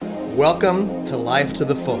Welcome to Life to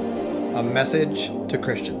the Full, a message to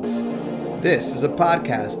Christians. This is a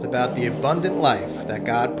podcast about the abundant life that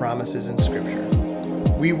God promises in Scripture.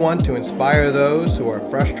 We want to inspire those who are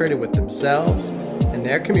frustrated with themselves and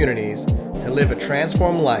their communities to live a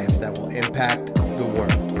transformed life that will impact the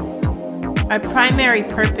world. Our primary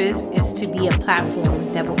purpose is to be a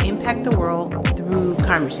platform that will impact the world through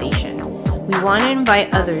conversation. We want to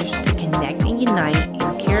invite others to connect and unite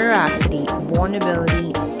in curiosity,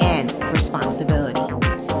 vulnerability, and responsibility.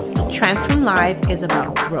 A transformed life is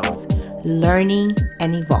about growth, learning,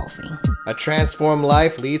 and evolving. A transformed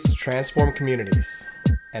life leads to transformed communities,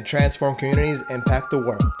 and transformed communities impact the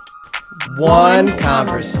world. One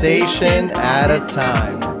conversation at a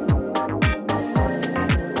time.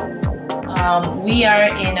 We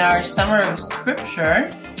are in our summer of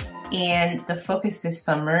scripture, and the focus this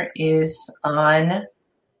summer is on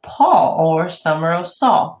Paul, or Summer of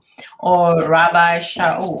Saul, or Rabbi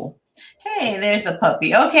Shaul. Hey, there's the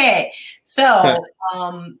puppy. Okay, so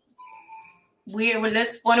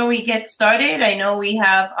why don't we get started? I know we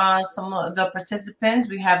have some of the participants.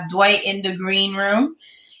 We have Dwight in the green room.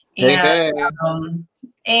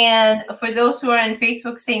 And for those who are on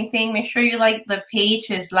Facebook, same thing. Make sure you like the page.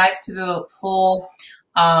 Is Life to the Full.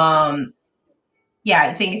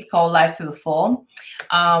 I think it's called Life to the Full.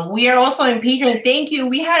 We are also in Patreon. Thank you.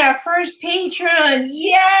 We had our first patron.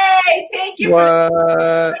 Yay! Thank you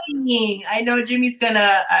for joining. I know Jimmy's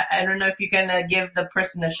gonna. I don't know if you're gonna give the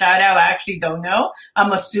person a shout out. I actually don't know.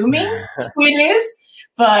 I'm assuming who it is,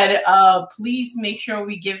 but please make sure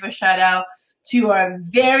we give a shout out to our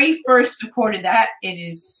very first supporter. That it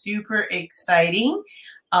is super exciting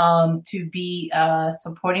to be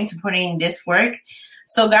supporting this work.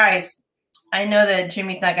 So guys, I know that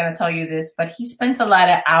Jimmy's not going to tell you this, but he spent a lot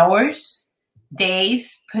of hours,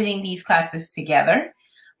 days putting these classes together.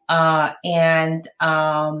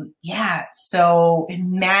 So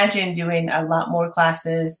imagine doing a lot more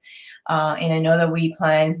classes. And I know that we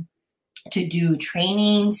plan to do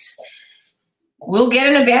trainings. We'll get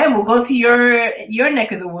in a van. We'll go to your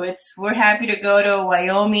neck of the woods. We're happy to go to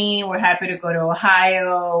Wyoming. We're happy to go to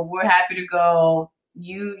Ohio. We're happy to go.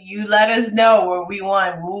 You let us know where we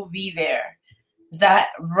want. We'll be there. Is that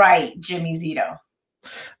right, Jimmy Zito?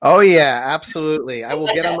 Oh, yeah, absolutely. I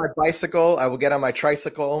will get on my bicycle. I will get on my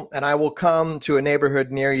tricycle, and I will come to a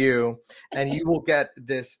neighborhood near you, and you will get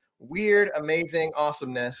this weird, amazing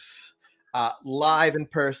awesomeness live in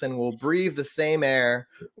person. We'll breathe the same air.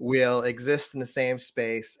 We'll exist in the same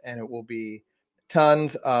space, and it will be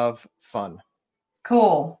tons of fun.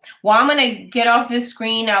 Cool. Well, I'm going to get off this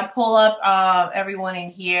screen. I'll pull up everyone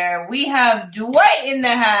in here. We have Dwight in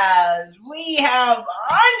the house. We have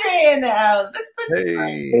Andre in the house.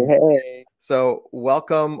 Hey. So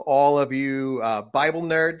welcome all of you Bible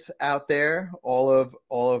nerds out there, all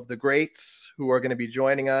of the greats who are going to be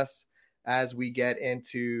joining us as we get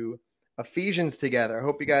into Ephesians together. I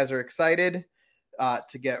hope you guys are excited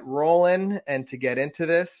to get rolling and to get into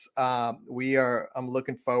this. I'm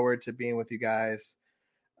looking forward to being with you guys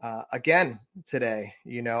again today.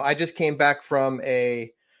 You know, I just came back from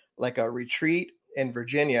a retreat in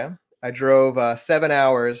Virginia. I drove 7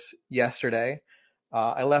 hours yesterday.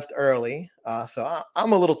 I left early, so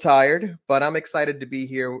I'm a little tired, but I'm excited to be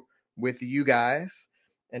here with you guys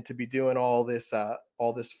and to be doing all this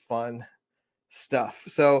fun stuff.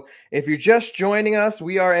 So if you're just joining us,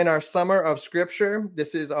 we are in our summer of scripture.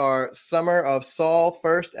 This is our summer of Saul,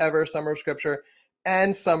 first ever summer of scripture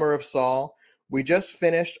and summer of Saul. We just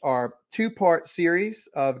finished our 2-part series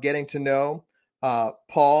of getting to know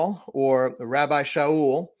Paul, or Rabbi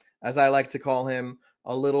Shaul, as I like to call him,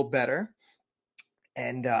 a little better.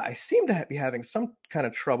 And I seem to be having some kind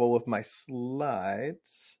of trouble with my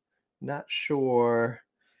slides. Not sure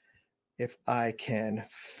if I can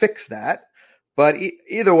fix that. But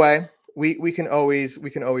either way, we can always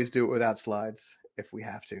do it without slides if we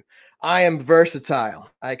have to. I am versatile.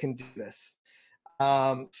 I can do this.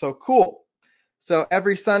 So cool. So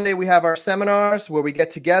every Sunday we have our seminars where we get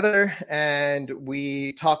together and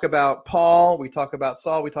we talk about Paul, we talk about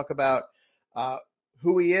Saul, we talk about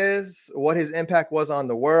who he is, what his impact was on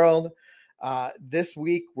the world. This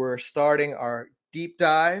week we're starting our deep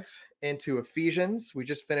dive into Ephesians. We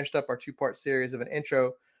just finished up our 2-part series of an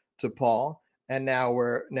intro to Paul. And now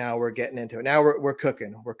we're getting into it. Now we're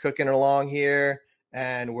cooking. We're cooking along here,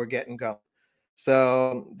 and we're getting going.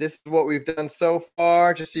 So this is what we've done so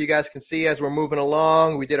far, just so you guys can see as we're moving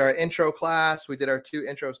along. We did our intro class. We did our 2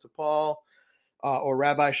 intros to Paul, or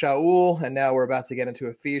Rabbi Shaul, and now we're about to get into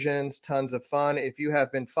Ephesians. Tons of fun. If you have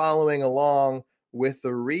been following along with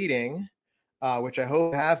the reading, which I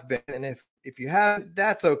hope you have been, and if you haven't,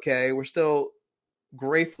 that's okay. We're still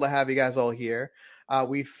grateful to have you guys all here.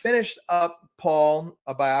 We finished up Paul,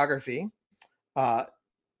 a biography.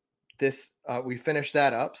 We finished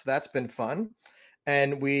that up, so that's been fun.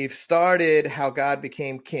 And we've started How God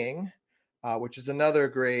Became King, which is another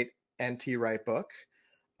great N.T. Wright book.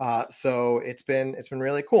 So it's been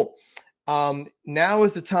really cool. Now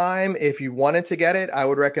is the time. If you wanted to get it, I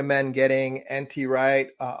would recommend getting N.T. Wright,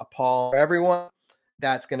 Paul for Everyone.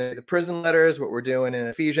 That's going to be the prison letters, what we're doing in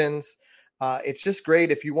Ephesians. It's just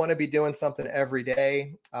great if you want to be doing something every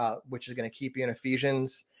day, which is going to keep you in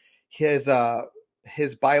Ephesians.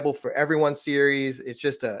 His Bible for Everyone series, it's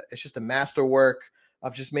just a masterwork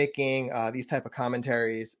of just making these type of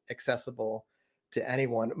commentaries accessible to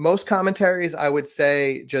anyone. Most commentaries, I would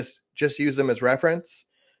say, just use them as reference,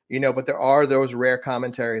 but there are those rare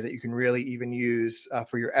commentaries that you can really even use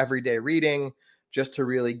for your everyday reading, just to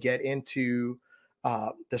really get into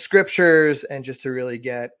the scriptures and just to really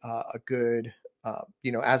get a good,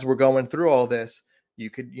 as we're going through all this, you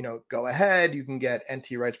could, go ahead, you can get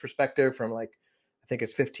N.T. Wright's perspective from I think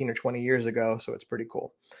it's 15 or 20 years ago. So it's pretty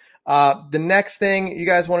cool. The next thing you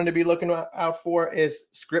guys wanted to be looking out for is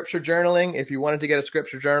scripture journaling. If you wanted to get a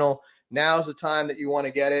scripture journal, now's the time that you want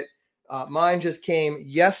to get it. Mine just came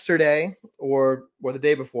yesterday or the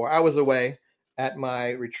day before. I was away at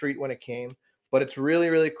my retreat when it came, but it's really,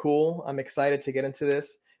 really cool. I'm excited to get into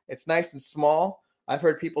this. It's nice and small. I've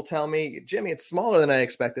heard people tell me, Jimmy, it's smaller than I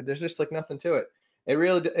expected. There's just nothing to it. It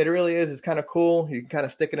really is. It's kind of cool. You can kind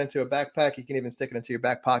of stick it into a backpack. You can even stick it into your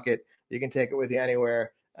back pocket. You can take it with you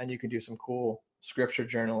anywhere, and you can do some cool scripture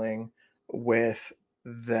journaling with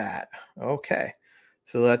that. Okay.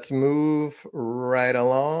 So let's move right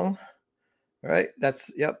along. All right.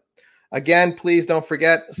 Yep. Again, please don't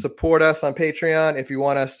forget, support us on Patreon if you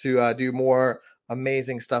want us to do more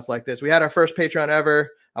amazing stuff like this. We had our first Patreon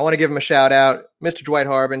ever. I want to give him a shout out. Mr. Dwight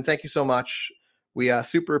Harbin, thank you so much. We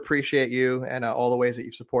super appreciate you and all the ways that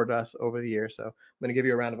you've supported us over the years. So I'm going to give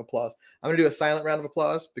you a round of applause. I'm going to do a silent round of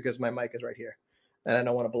applause because my mic is right here and I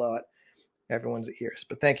don't want to blow out everyone's ears.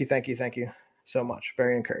 But thank you so much.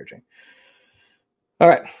 Very encouraging. All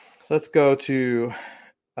right, so let's go to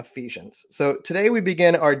Ephesians. So today we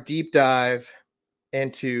begin our deep dive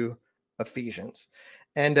into Ephesians.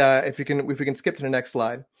 And if we can skip to the next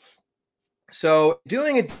slide. So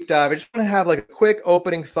doing a deep dive, I just want to have a quick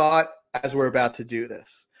opening thought as we're about to do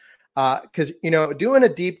this. Because, doing a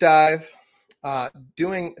deep dive,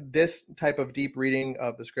 doing this type of deep reading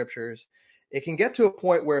of the scriptures, it can get to a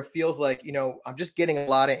point where it feels like, I'm just getting a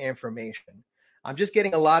lot of information. I'm just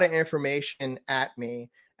getting a lot of information at me.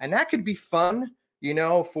 And that could be fun,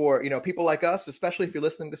 for, people like us, especially if you're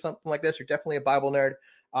listening to something like this, you're definitely a Bible nerd.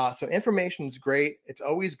 So information is great. It's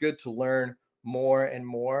always good to learn more and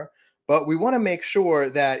more. But we want to make sure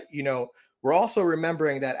that, we're also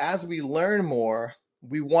remembering that as we learn more,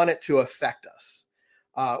 we want it to affect us.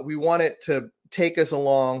 We want it to take us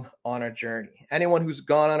along on a journey. Anyone who's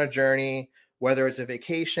gone on a journey, whether it's a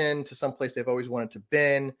vacation to someplace they've always wanted to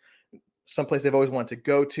been, someplace they've always wanted to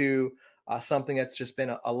go to, something that's just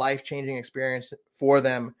been a life-changing experience for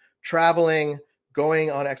them, traveling, going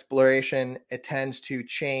on exploration, it tends to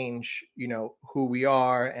change, who we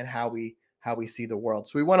are and how we see the world.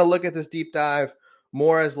 So we want to look at this deep dive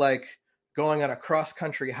more as going on a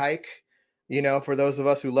cross-country hike, for those of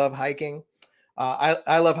us who love hiking.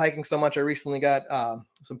 I love hiking so much. I recently got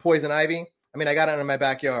some poison ivy. I mean, I got it in my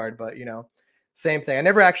backyard, but, same thing. I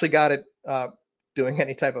never actually got it doing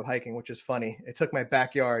any type of hiking, which is funny. It took my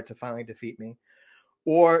backyard to finally defeat me.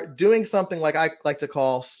 Or doing something like I like to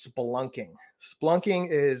call spelunking. Spelunking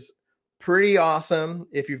is pretty awesome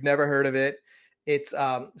if you've never heard of it. It's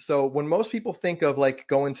so when most people think of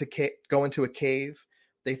going to a cave,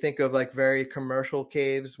 they think of very commercial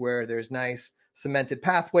caves where there's nice cemented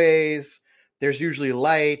pathways. There's usually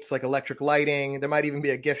lights, electric lighting. There might even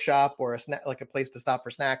be a gift shop or a place to stop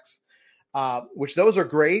for snacks, which those are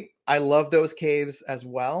great. I love those caves as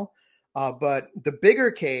well. But the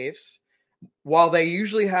bigger caves, while they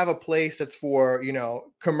usually have a place that's for,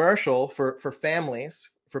 commercial for families,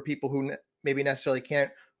 for people who maybe necessarily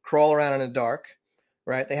can't crawl around in the dark,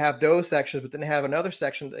 right? They have those sections, but then they have another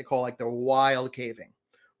section that they call the wild caving,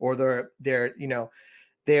 or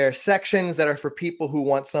they're sections that are for people who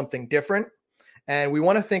want something different. And we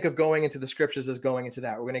want to think of going into the scriptures as going into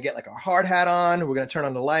that. We're going to get our hard hat on. We're going to turn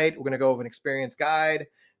on the light. We're going to go with an experienced guide.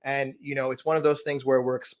 And, it's one of those things where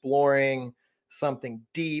we're exploring something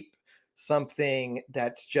deep, something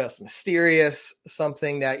that's just mysterious,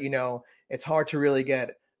 something that, it's hard to really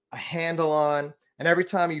get a handle on. And every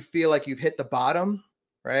time you feel like you've hit the bottom,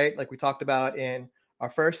 right? Like we talked about in our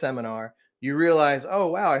first seminar, you realize, oh,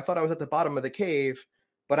 wow, I thought I was at the bottom of the cave,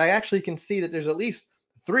 but I actually can see that there's at least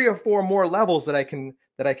 3 or 4 more levels that I can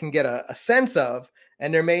get a sense of,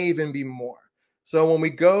 and there may even be more. So when we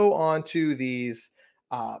go on to these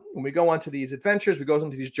adventures, we go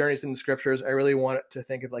into these journeys in the scriptures, I really want to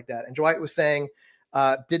think of like that. And Dwight was saying,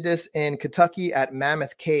 did this in Kentucky at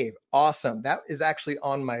Mammoth Cave. Awesome. That is actually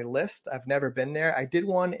on my list. I've never been there. I did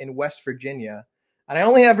one in West Virginia, and I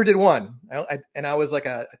only ever did one. I was like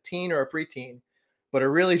a teen or a preteen, but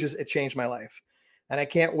it changed my life. And I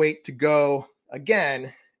can't wait to go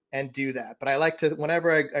again and do that. But I like to,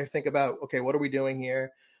 whenever I think about, okay, what are we doing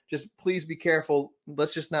here? Just please be careful.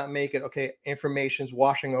 Let's just not make it, okay, information's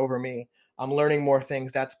washing over me. I'm learning more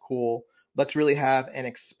things. That's cool. Let's really have an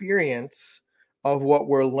experience of what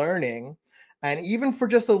we're learning. And even for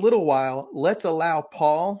just a little while, let's allow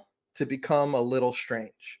Paul to become a little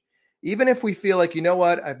strange. Even if we feel like, you know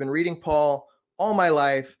what, I've been reading Paul all my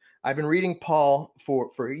life. I've been reading Paul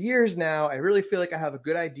for years now. I really feel like I have a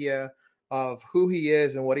good idea of who he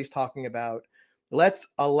is and what he's talking about. Let's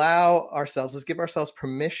give ourselves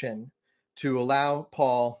permission to allow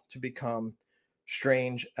Paul to become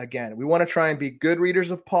strange again. We want to try and be good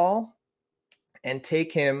readers of Paul and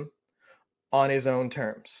take him on his own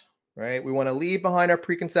terms, right? We want to leave behind our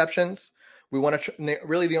preconceptions. We want to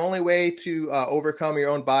really, the only way to overcome your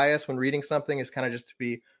own bias when reading something is kind of just to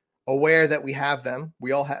be aware that we have them.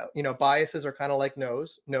 We all have, biases are kind of like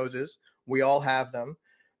noses. We all have them,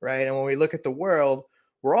 right? And when we look at the world,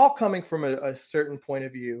 we're all coming from a certain point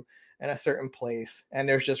of view and a certain place. And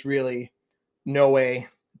there's just really no way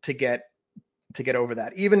to get over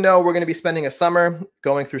that. Even though we're going to be spending a summer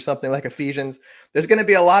going through something like Ephesians, there's going to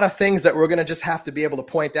be a lot of things that we're going to just have to be able to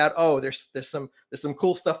point out. Oh, there's some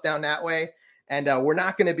cool stuff down that way. And we're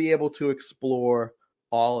not going to be able to explore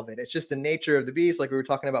all of it. It's just the nature of the beast. Like we were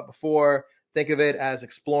talking about before, think of it as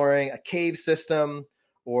exploring a cave system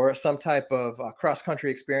or some type of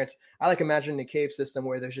cross-country experience. I like imagining a cave system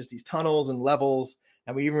where there's just these tunnels and levels,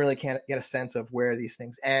 and we even really can't get a sense of where these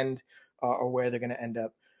things end or where they're going to end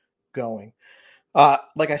up going.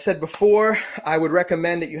 Like I said before, I would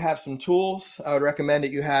recommend that you have some tools. I would recommend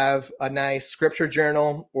that you have a nice scripture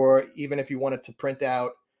journal, or even if you wanted to print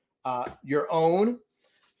out your own.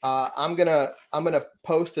 I'm gonna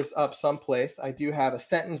post this up someplace. I do have a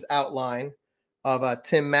sentence outline of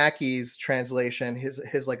Tim Mackey's translation,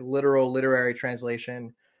 his like literary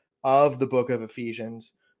translation of the book of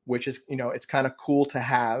Ephesians, which is, it's kind of cool to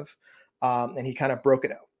have. And he kind of broke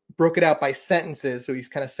it out by sentences. So he's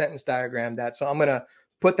kind of sentence diagrammed that. So I'm going to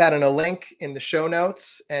put that in a link in the show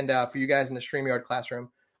notes. And for you guys in the StreamYard classroom,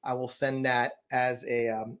 I will send that as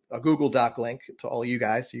a Google Doc link to all you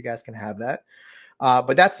guys, so you guys can have that.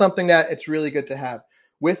 But that's something that it's really good to have.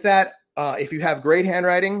 With that, if you have great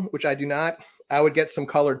handwriting, which I do not, I would get some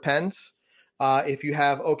colored pens. If you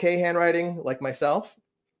have okay handwriting, like myself,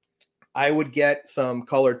 I would get some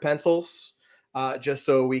colored pencils, just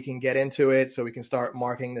so we can get into it, so we can start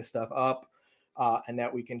marking this stuff up, and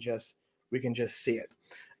that we can just see it.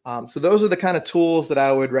 So those are the kind of tools that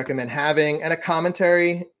I would recommend having, and a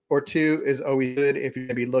commentary or two is always good if you're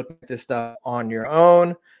going to be looking at this stuff on your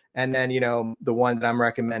own. And then, the one that I'm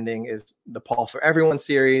recommending is the Paul for Everyone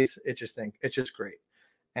series. It's just great.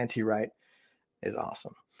 N.T. Wright is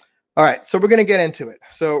awesome. All right, so we're going to get into it.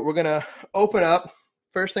 So we're going to open up.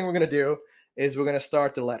 First thing we're going to do is we're going to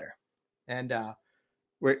start the letter. And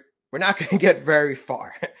we're not going to get very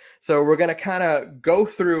far. So we're going to kind of go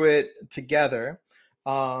through it together.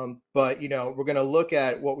 But, we're going to look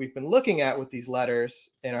at what we've been looking at with these letters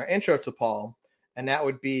in our intro to Paul. And that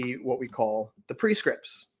would be what we call the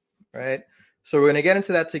prescripts, right? So we're going to get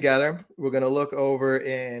into that together. We're going to look over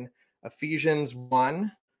in Ephesians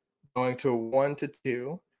 1, going to 1 to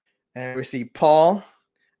 2. And we see Paul,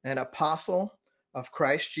 an apostle of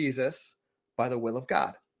Christ Jesus by the will of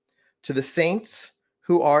God, to the saints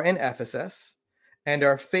who are in Ephesus and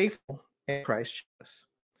are faithful in Christ Jesus.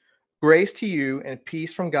 Grace to you and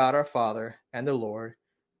peace from God our Father and the Lord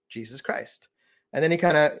Jesus Christ. And then he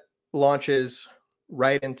kind of launches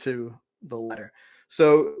right into the letter.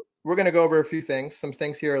 So we're going to go over a few things. Some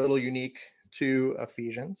things here are a little unique to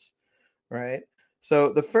Ephesians, right? So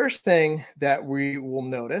the first thing that we will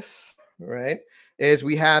notice, right, is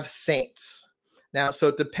we have saints. Now,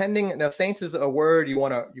 saints is a word you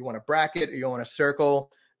want to bracket or you want to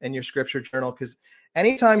circle in your scripture journal, because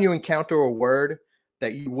anytime you encounter a word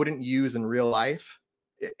that you wouldn't use in real life,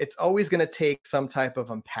 it's always going to take some type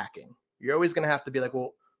of unpacking. You're always going to have to be like,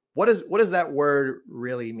 well, what does that word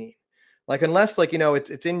really mean? Like, unless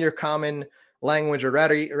it's in your common language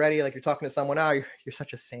already, like you're talking to someone, oh, you're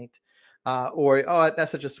such a saint, or, oh,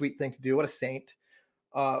 that's such a sweet thing to do. What a saint.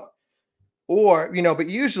 Or, but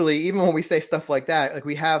usually, even when we say stuff like that, like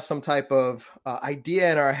we have some type of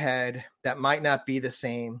idea in our head that might not be the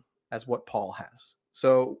same as what Paul has.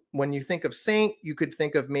 So when you think of saint, you could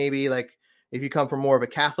think of maybe like, if you come from more of a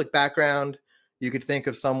Catholic background, you could think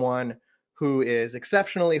of someone who is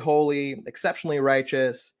exceptionally holy, exceptionally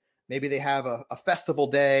righteous. Maybe they have a festival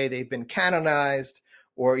day, they've been canonized,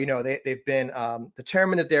 or, they've been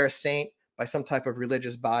determined that they're a saint by some type of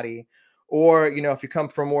religious body. Or, if you come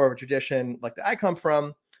from more of a tradition like that I come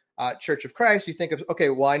from, Church of Christ, you think of, okay,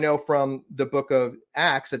 well, I know from the book of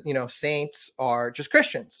Acts that, saints are just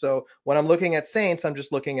Christians. So when I'm looking at saints, I'm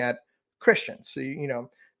just looking at Christians. So,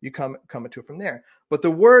 you come into it from there. But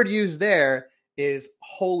the word used there is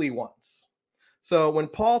holy ones. So when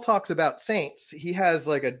Paul talks about saints, he has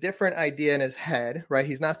like a different idea in his head, right?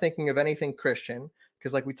 He's not thinking of anything Christian,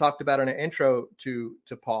 because like we talked about in an intro to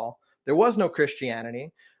Paul, there was no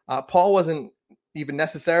Christianity. Paul wasn't even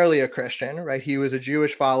necessarily a Christian, right? He was a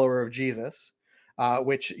Jewish follower of Jesus,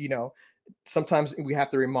 which, sometimes we have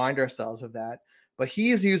to remind ourselves of that. But he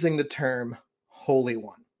is using the term Holy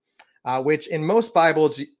One, which in most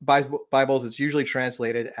Bibles, it's usually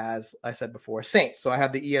translated as, I said before, saints. So I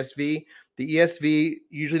have the ESV. The ESV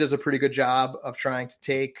usually does a pretty good job of trying to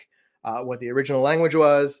take what the original language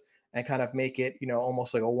was and kind of make it,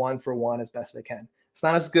 almost like a one-for-one as best they can. It's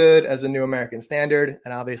not as good as the New American Standard,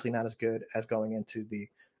 and obviously not as good as going into the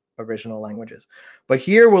original languages. But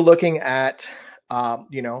here we're looking at,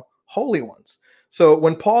 holy ones. So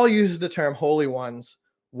when Paul uses the term holy ones,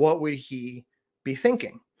 what would he be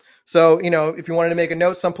thinking? So, if you wanted to make a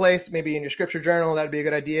note someplace, maybe in your scripture journal, that'd be a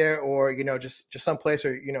good idea, or, just someplace,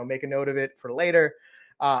 or, make a note of it for later.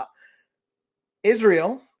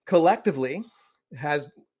 Israel collectively has,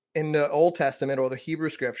 in the Old Testament or the Hebrew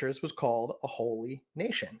scriptures, was called a holy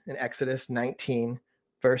nation in Exodus 19,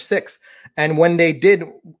 verse 6. And when they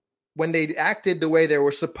acted the way they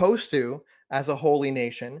were supposed to as a holy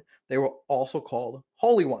nation, they were also called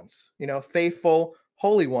holy ones, faithful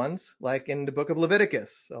holy ones, like in the book of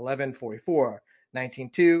Leviticus 11:44,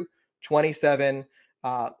 19:2, 27,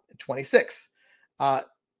 26,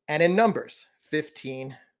 and in Numbers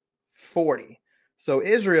 15:40. So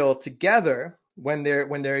Israel together, when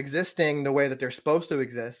they're existing the way that they're supposed to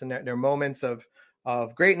exist, and their moments of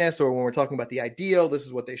greatness, or when we're talking about the ideal, this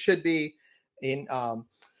is what they should be. In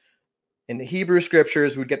the Hebrew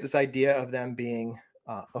scriptures, we'd get this idea of them being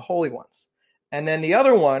the holy ones. And then the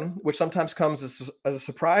other one, which sometimes comes as a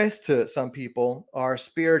surprise to some people, are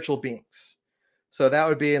spiritual beings. So that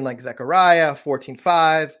would be in like Zechariah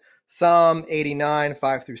 14:5, Psalm 89,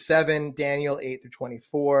 5-7, Daniel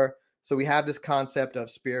 8-24. So we have this concept of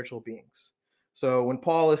spiritual beings. So when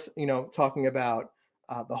Paul is, talking about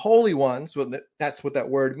the holy ones, well, that's what that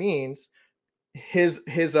word means. His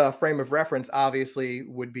frame of reference obviously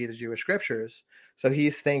would be the Jewish scriptures. So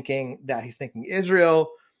he's thinking Israel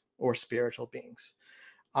or spiritual beings.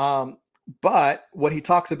 But what he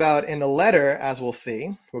talks about in the letter, as we'll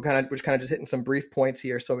see, we're kind of just hitting some brief points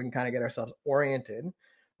here so we can kind of get ourselves oriented,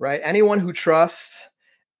 right? Anyone who trusts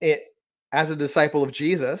it as a disciple of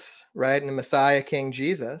Jesus, right, and the Messiah, King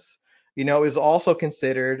Jesus, is also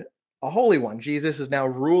considered a holy one. Jesus is now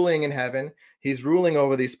ruling in heaven. He's ruling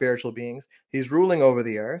over these spiritual beings. He's ruling over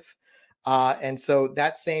the earth. And so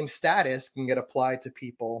that same status can get applied to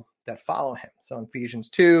people that follow him. So in Ephesians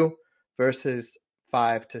 2, verses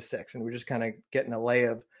 5-6, and we're just kind of getting a lay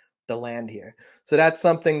of the land here. So that's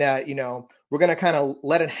something that, we're going to kind of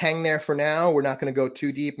let it hang there for now. We're not going to go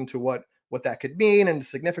too deep into what that could mean and the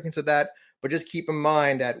significance of that, but just keep in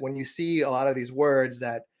mind that when you see a lot of these words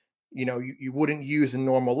that, you wouldn't use in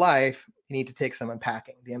normal life, you need to take some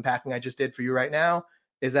unpacking. The unpacking I just did for you right now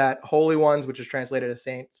is that holy ones, which is translated as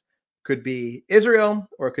saints, could be Israel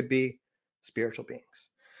or it could be spiritual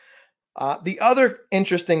beings. The other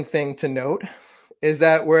interesting thing to note is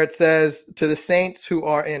that where it says to the saints who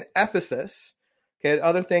are in Ephesus, okay, the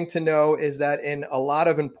other thing to know is that in a lot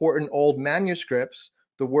of important old manuscripts,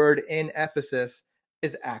 the word in Ephesus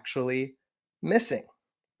is actually missing,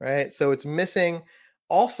 right? So it's missing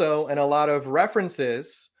also in a lot of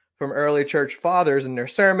references from early church fathers in their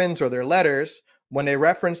sermons or their letters. When they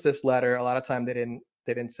reference this letter, a lot of time they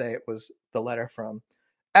didn't say it was the letter from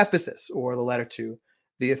Ephesus or the letter to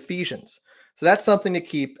the Ephesians. So that's something to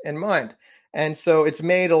keep in mind. And so it's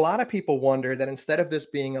made a lot of people wonder that instead of this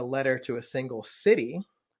being a letter to a single city,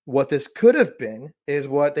 what this could have been is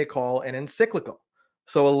what they call an encyclical.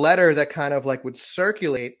 So a letter that kind of like would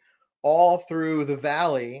circulate all through the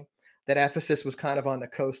valley that Ephesus was kind of on the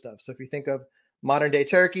coast of. So if you think of modern day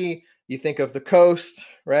Turkey, you think of the coast,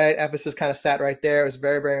 right? Ephesus kind of sat right there. It was a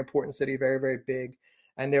very, very important city, very, very big.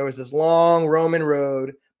 And there was this long Roman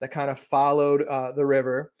road that kind of followed the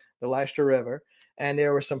river, the Lystra River, and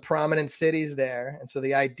there were some prominent cities there. And so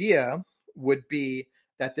the idea would be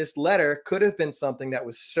that this letter could have been something that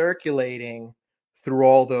was circulating through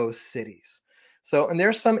all those cities. So, and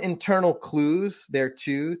there's some internal clues there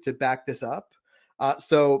too to back this up.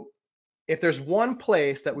 So if there's one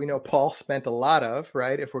place that we know Paul spent a lot of,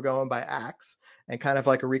 right, if we're going by Acts and kind of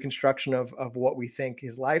like a reconstruction of what we think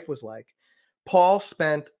his life was like, Paul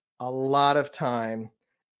spent a lot of time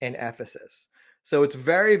in Ephesus. So it's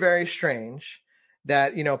very, very strange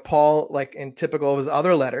that, Paul, like in typical of his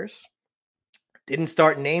other letters, didn't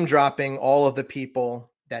start name dropping all of the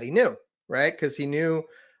people that he knew, right? Because he knew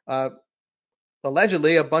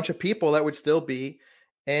allegedly a bunch of people that would still be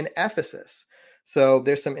in Ephesus. So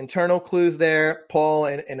there's some internal clues there. Paul,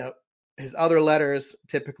 in his other letters,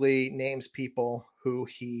 typically names people who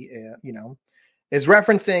he, is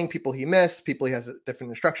referencing, people he missed, people he has different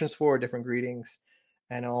instructions for, different greetings,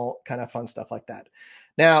 and all kind of fun stuff like that.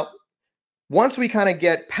 Now, once we kind of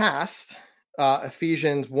get past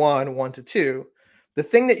Ephesians 1:1-2, the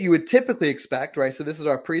thing that you would typically expect, right? So this is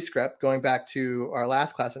our prescript, going back to our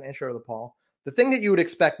last class, an intro to Paul. The thing that you would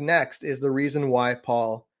expect next is the reason why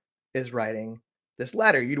Paul is writing this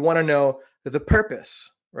letter. You'd want to know the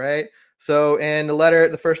purpose, right? So in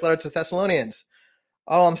the first letter to Thessalonians,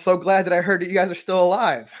 oh, I'm so glad that I heard that you guys are still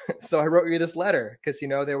alive. So I wrote you this letter because,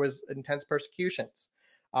 there was intense persecutions.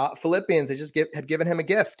 Philippians, they just had given him a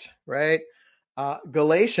gift, right?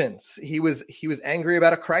 Galatians, he was angry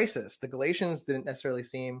about a crisis. The Galatians didn't necessarily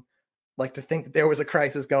seem like to think that there was a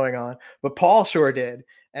crisis going on, but Paul sure did.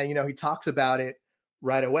 And, he talks about it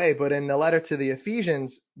right away. But in the letter to the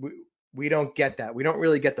Ephesians, we don't get that. We don't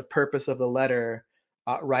really get the purpose of the letter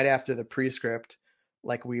right after the prescript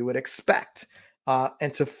like we would expect.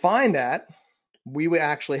 And to find that, we would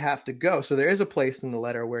actually have to go. So there is a place in the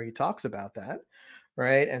letter where he talks about that,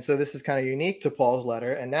 right? And so this is kind of unique to Paul's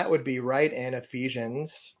letter, and that would be right in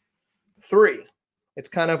Ephesians 3. It's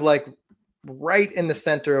kind of like right in the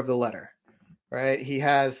center of the letter, right? He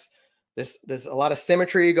has there's a lot of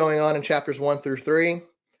symmetry going on in chapters 1-3,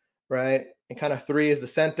 right? And kind of 3 is the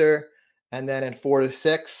center. And then in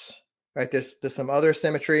 4-6, right, there's some other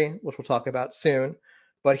symmetry, which we'll talk about soon.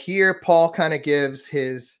 But here, Paul kind of gives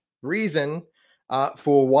his reason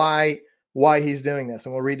for why he's doing this.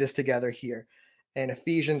 And we'll read this together here. In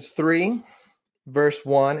Ephesians 3, verse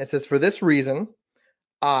 1, it says, "For this reason,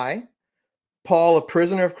 I, Paul, a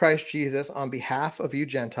prisoner of Christ Jesus, on behalf of you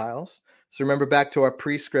Gentiles." So remember back to our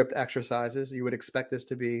prescript exercises. You would expect this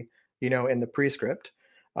to be, in the prescript.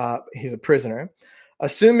 He's a prisoner.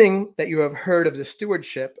 "Assuming that you have heard of the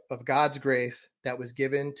stewardship of God's grace that was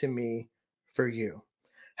given to me for you,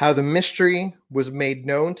 how the mystery was made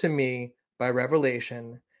known to me by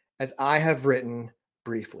revelation, as I have written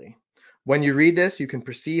briefly. When you read this, you can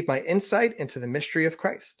perceive my insight into the mystery of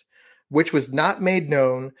Christ, which was not made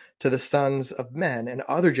known to the sons of men in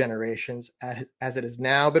other generations, as it has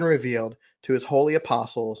now been revealed to his holy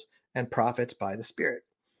apostles and prophets by the Spirit.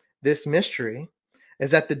 This mystery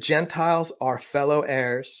is that the Gentiles are fellow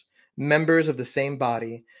heirs, members of the same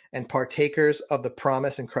body, and partakers of the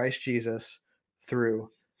promise in Christ Jesus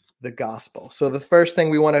through the gospel." So the first thing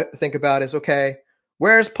we want to think about is, okay,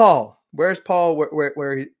 where's Paul? Where's Paul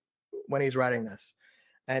when he's writing this?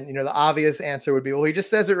 And, the obvious answer would be, well, he just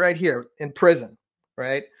says it right here, in prison,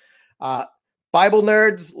 right? Bible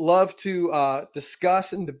nerds love to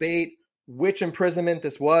discuss and debate which imprisonment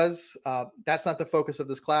this was. That's not the focus of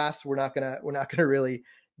this class. We're not gonna really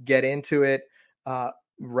get into it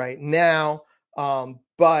right now.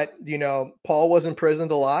 But Paul was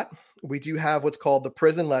imprisoned a lot. We do have what's called the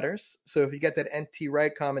prison letters. So if you get that N.T.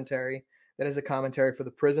 Wright commentary, that is a commentary for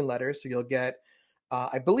the prison letters. So you'll get,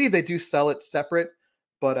 I believe they do sell it separate,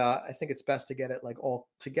 but I think it's best to get it like all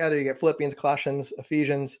together. You get Philippians, Colossians,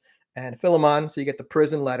 Ephesians, and Philemon. So you get the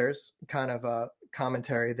prison letters, kind of a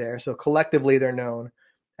commentary there. So collectively, they're known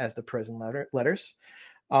as the prison letters.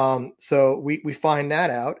 So we find that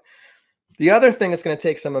out. The other thing that's going to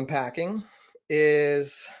take some unpacking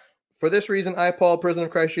is, "For this reason, I, Paul, prisoner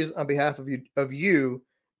of Christ Jesus, on behalf of you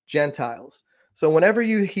Gentiles." So whenever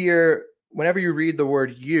you read the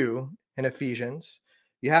word "you" in Ephesians,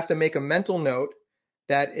 you have to make a mental note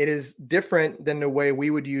that it is different than the way we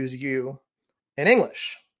would use "you" in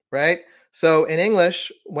English, right? So in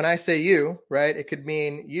English, when I say "you," right, it could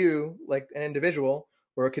mean you, like an individual,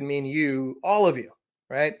 or it can mean you, all of you,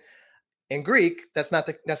 right? In Greek, that's not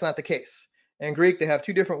the case. In Greek, they have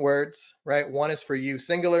two different words, right? One is for you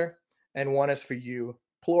singular, and one is for you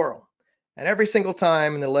plural. And every single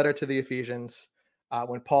time in the letter to the Ephesians,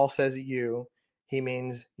 when Paul says "you," he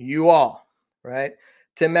means you all, right?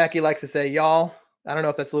 Tim Mackey likes to say "y'all." I don't know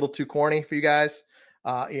if that's a little too corny for you guys,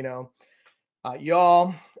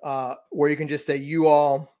 y'all, or you can just say you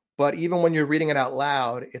all. But even when you're reading it out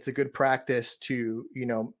loud, it's a good practice to,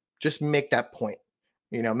 just make that point.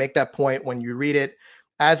 Make that point when you read it.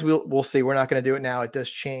 As we'll see, we're not going to do it now. It does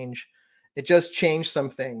change. It does change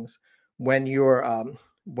some things when you're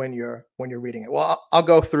reading it. Well, I'll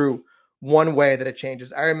go through one way that it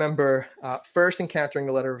changes. I remember first encountering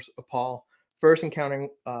the letters of Paul, first encountering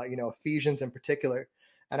Ephesians in particular,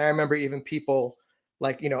 and I remember even people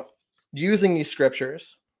using these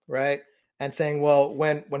scriptures, right, and saying, well,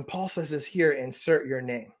 when Paul says this here, insert your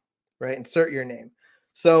name, right? Insert your name.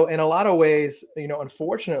 So in a lot of ways,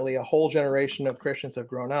 unfortunately, a whole generation of Christians have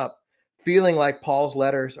grown up feeling like Paul's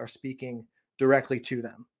letters are speaking directly to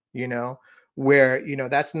them, where,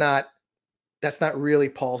 that's not really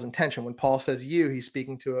Paul's intention. When Paul says you, he's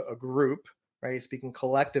speaking to a group, right? He's speaking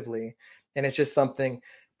collectively, and it's just something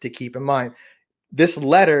to keep in mind. This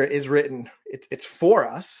letter is written, it's for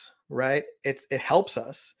us, right? It helps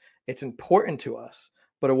us. It's important to us,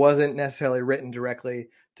 but it wasn't necessarily written directly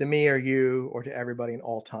to me or you or to everybody in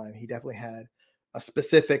all time. He definitely had a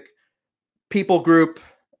specific people group,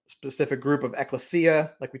 specific group of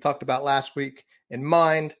ecclesia, like we talked about last week, in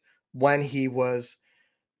mind when he was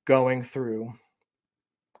going through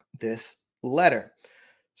this letter.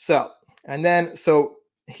 So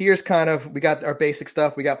here's we got our basic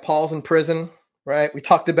stuff. We got Paul's in prison, right? We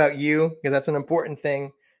talked about you, because that's an important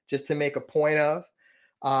thing just to make a point of.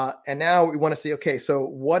 And now we want to see, okay, so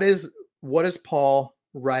what is Paul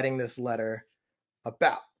writing this letter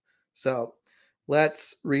about? So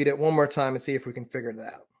let's read it one more time and see if we can figure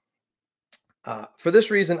that out. For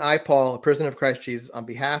this reason, I, Paul, a prisoner of Christ Jesus, on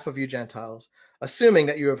behalf of you Gentiles, assuming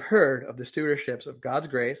that you have heard of the stewardship of God's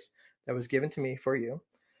grace that was given to me for you,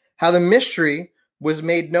 how the mystery was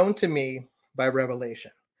made known to me by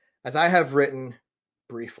revelation, as I have written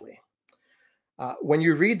briefly. When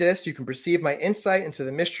you read this, you can perceive my insight into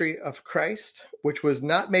the mystery of Christ, which was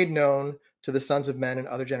not made known to the sons of men in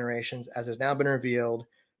other generations, as has now been revealed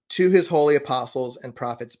to his holy apostles and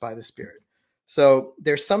prophets by the Spirit. So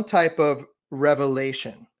there's some type of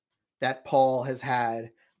revelation that Paul has had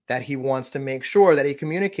that he wants to make sure that he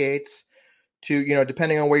communicates to,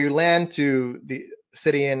 depending on where you land, to the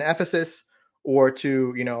city in Ephesus or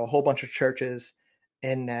to, a whole bunch of churches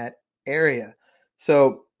in that area.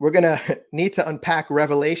 So we're going to need to unpack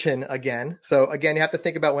revelation again. So again, you have to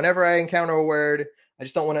think about, whenever I encounter a word, I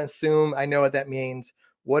just don't want to assume I know what that means.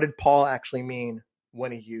 What did Paul actually mean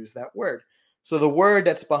when he used that word? So the word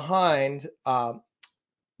that's behind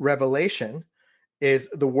revelation is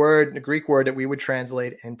the Greek word that we would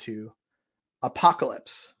translate into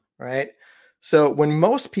apocalypse, right? So when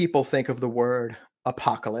most people think of the word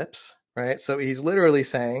apocalypse, right? So he's literally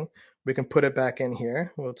saying, we can put it back in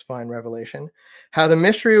here. Let's find Revelation. How the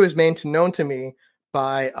mystery was made known to me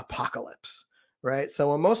by apocalypse, right?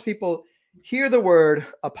 So when most people hear the word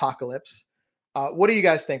apocalypse, what do you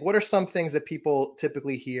guys think? What are some things that people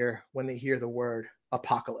typically hear when they hear the word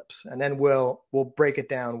apocalypse? And then we'll break it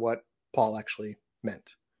down what Paul actually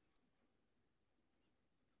meant.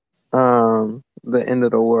 The end of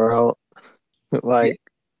the world.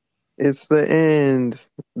 It's the end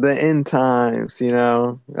times,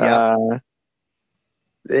 Yeah.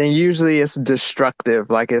 And usually it's destructive,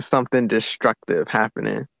 like it's something destructive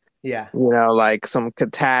happening. Yeah. Like some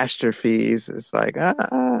catastrophes. It's like,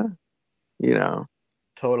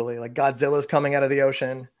 Totally. Like Godzilla's coming out of the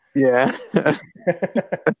ocean. Yeah.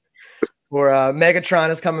 Or Megatron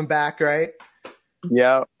is coming back, right?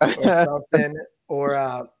 Yeah.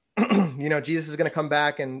 Or Jesus is going to come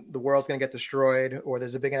back and the world's going to get destroyed, or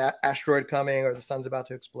there's a big asteroid coming, or the sun's about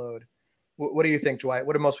to explode. What do you think, Dwight?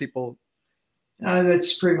 What do most people?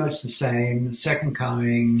 That's pretty much the same. Second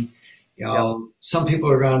coming. Some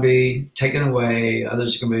people are going to be taken away.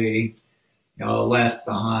 Others are going to be, left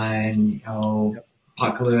behind.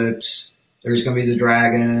 Apocalypse. There's going to be the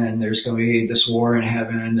dragon, and there's going to be this war in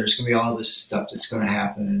heaven. There's going to be all this stuff that's going to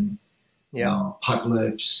happen.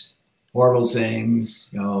 Apocalypse, horrible things.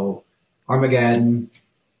 Armageddon,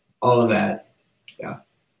 all of that.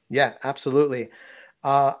 Yeah, absolutely.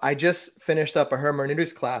 I just finished up a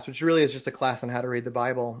hermeneutics class, which really is just a class on how to read the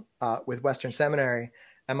Bible with Western Seminary.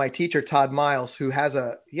 And my teacher, Todd Miles, he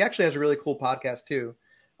actually has a really cool podcast too.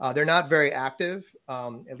 They're not very active,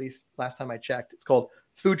 at least last time I checked. It's called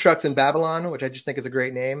Food Trucks in Babylon, which I just think is a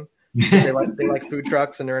great name. They like food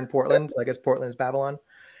trucks, and they're in Portland. So I guess Portland is Babylon.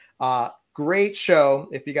 Great show.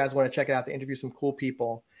 If you guys want to check it out, they interview some cool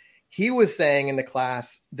people. He was saying in the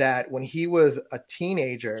class that when he was a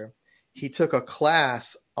teenager, he took a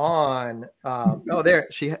class on,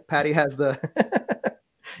 Patty has the,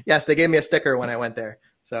 Yes, they gave me a sticker when I went there.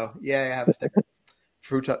 So yeah, I have a sticker.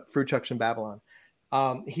 Fruit Chucks in Babylon.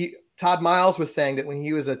 Todd Miles was saying that when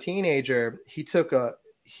he was a teenager,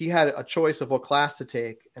 he had a choice of what class to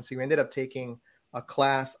take, and so he ended up taking a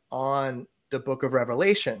class on the Book of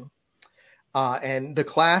Revelation. And the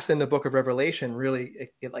class in the Book of Revelation really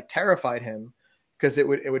it like terrified him, because it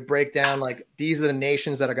would break down like, these are the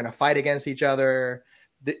nations that are going to fight against each other.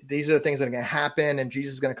 These are the things that are going to happen, and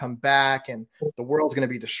Jesus is going to come back, and the world's going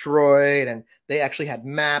to be destroyed. And they actually had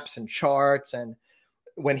maps and charts. And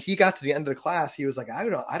when he got to the end of the class, he was like,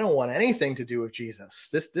 I don't want anything to do with Jesus.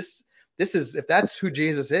 This is, if that's who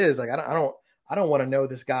Jesus is, like, I don't want to know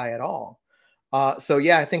this guy at all. So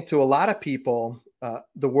yeah, I think to a lot of people,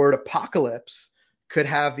 the word apocalypse could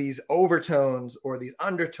have these overtones or these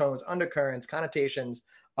undertones, undercurrents, connotations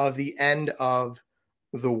of the end of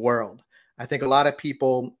the world. I think a lot of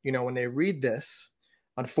people, when they read this,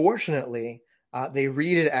 unfortunately, they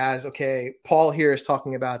read it as, okay, Paul here is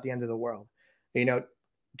talking about the end of the world.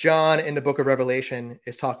 John in the Book of Revelation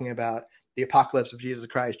is talking about the apocalypse of Jesus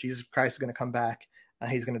Christ. Jesus Christ is going to come back and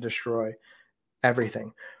he's going to destroy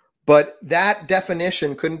everything. But that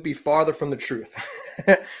definition couldn't be farther from the truth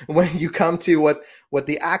when you come to what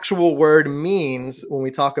the actual word means when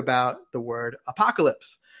we talk about the word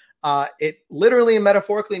apocalypse. It literally and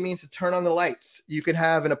metaphorically means to turn on the lights. You could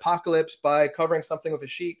have an apocalypse by covering something with a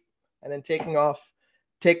sheet and then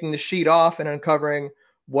taking the sheet off and uncovering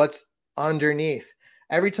what's underneath.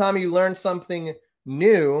 Every time you learn something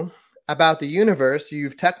new about the universe,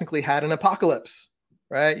 you've technically had an apocalypse,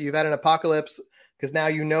 right? You've had an apocalypse because now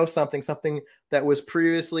you know something that was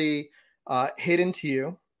previously hidden to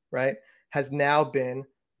you, right, has now been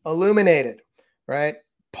illuminated, right?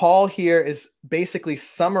 Paul here is basically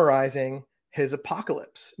summarizing his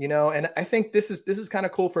apocalypse, and I think this is kind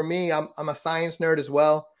of cool for me. I'm a science nerd as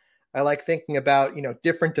well. I like thinking about,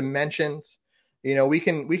 different dimensions. We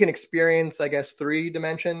can experience, I guess, 3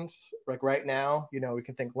 dimensions, like right now. We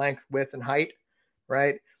can think length, width, and height,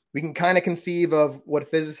 right? We can kind of conceive of what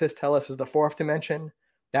physicists tell us is the 4th dimension.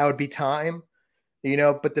 That would be time,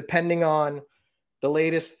 but depending on the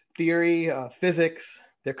latest theory, physics,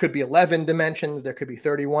 there could be 11 dimensions. There could be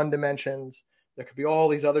 31 dimensions. There could be all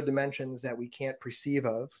these other dimensions that we can't perceive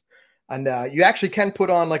of. And you actually can put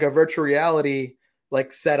on like a virtual reality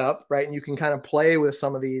like setup, right? And you can kind of play with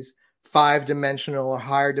some of these 5-dimensional or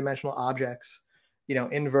higher dimensional objects,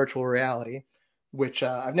 in virtual reality, which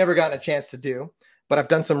I've never gotten a chance to do, but I've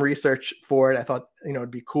done some research for it. I thought,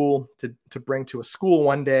 it'd be cool to bring to a school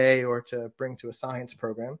one day or to bring to a science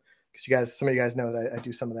program, because some of you guys know that I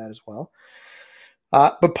do some of that as well.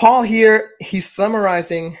 But Paul here, he's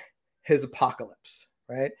summarizing his apocalypse,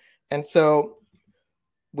 right? And so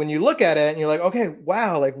when you look at it and you're like, okay,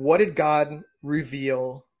 wow, like what did God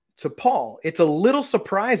reveal to Paul? It's a little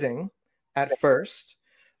surprising at first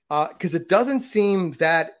because it doesn't seem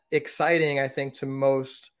that exciting, I think, to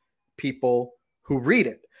most people who read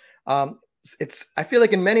it. I feel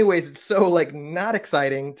like in many ways it's so like not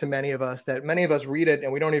exciting to many of us that many of us read it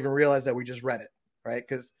and we don't even realize that we just read it, right?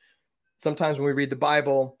 Because sometimes when we read the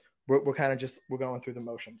Bible, we're kind of we're going through the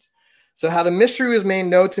motions. So how the mystery was made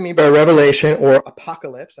known to me by revelation or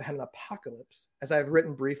apocalypse. I had an apocalypse, as I have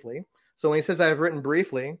written briefly. So when he says I have written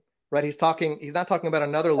briefly, right, he's not talking about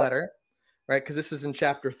another letter, right? Because this is in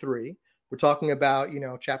chapter 3. We're talking about,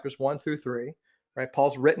 chapters 1 through 3, right?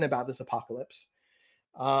 Paul's written about this apocalypse.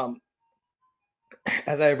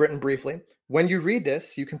 As I have written briefly, when you read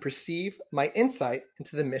this, you can perceive my insight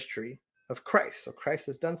into the mystery of Christ. So Christ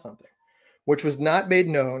has done something, which was not made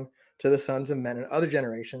known to the sons of men in other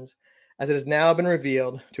generations, as it has now been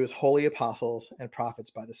revealed to his holy apostles and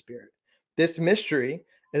prophets by the Spirit. This mystery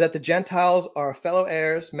is that the Gentiles are fellow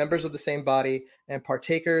heirs, members of the same body, and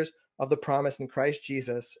partakers of the promise in Christ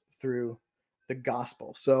Jesus through the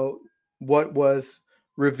gospel. So what was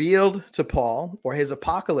revealed to Paul, or his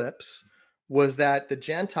apocalypse, was that the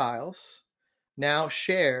Gentiles now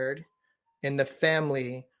shared in the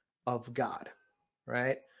family of God,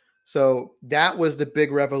 right? So that was the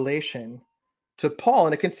big revelation to Paul,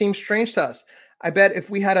 and it can seem strange to us. I bet if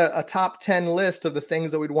we had a top 10 list of the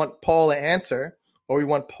things that we'd want Paul to answer, or we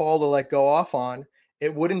want Paul to like go off on,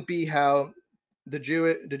 it wouldn't be how the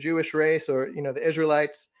Jewish race, or the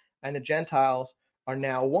Israelites and the Gentiles are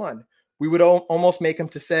now one. We would almost make him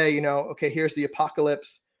to say, okay, here's the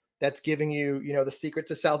apocalypse that's giving you, the secret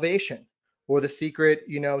to salvation, or the secret,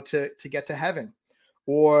 to get to heaven,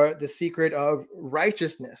 or the secret of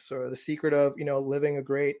righteousness, or the secret of, living a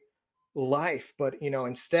great life. But,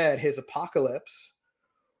 instead his apocalypse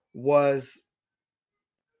was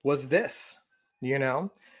this,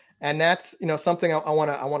 And that's, something I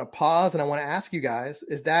want to pause and I want to ask you guys,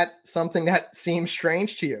 is that something that seems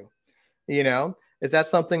strange to you? Is that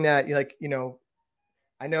something that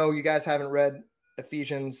I know you guys haven't read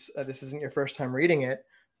Ephesians. This isn't your first time reading it,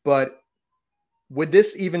 but would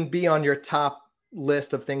this even be on your top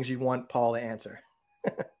list of things you want Paul to answer?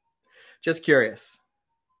 Just curious.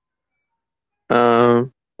 I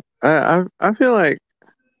feel like,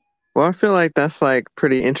 I feel like that's like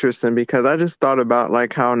pretty interesting, because I just thought about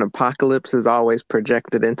like how an apocalypse is always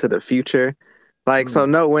projected into the future. Like, so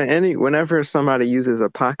no, whenever somebody uses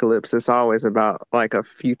apocalypse, it's always about like a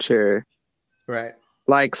future, right?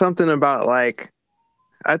 Like something about like,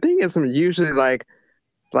 I think it's usually like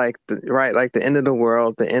the end of the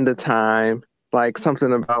world, the end of time, like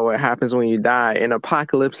something about what happens when you die. And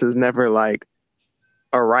apocalypse is never like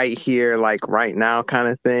a right here, like right now kind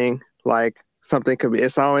of thing. Like something could be,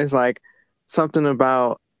 it's always like something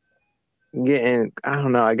about getting, I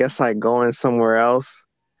don't know, I guess like going somewhere else.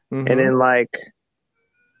 And then like,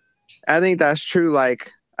 I think that's true.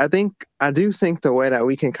 Like, I do think the way that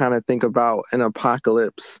we can kind of think about an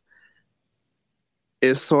apocalypse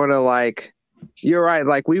is sort of like, you're right.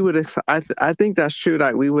 Like we would, I think that's true.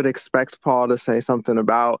 Like we would expect Paul to say something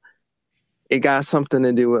about it got something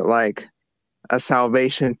to do with like a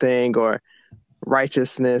salvation thing or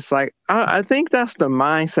righteousness. Like I think that's the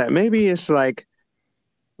mindset. Maybe it's like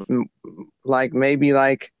maybe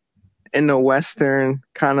like in the Western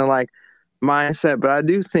kind of like mindset, but I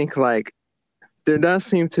do think like there does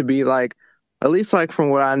seem to be like, at least like from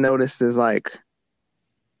what I noticed, is like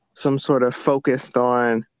some sort of focused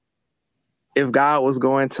on, if God was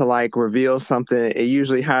going to like reveal something, it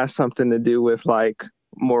usually has something to do with like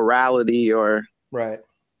morality or right,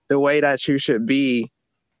 the way that you should be.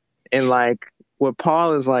 And like what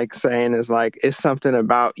Paul is like saying is like, it's something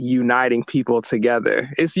about uniting people together.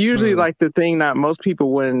 It's usually like the thing that most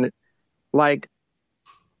people wouldn't like.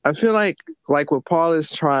 I feel like what Paul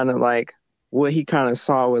is trying to like, what he kind of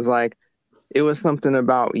saw was like, it was something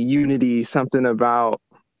about unity, something about,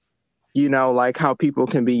 like how people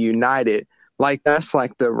can be united. Like that's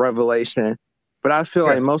like the revelation. But I feel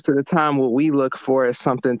like most of the time what we look for is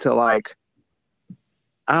something to like,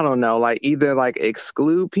 I don't know, like either like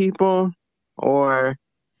exclude people or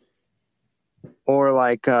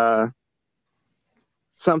like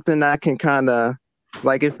something that can kind of,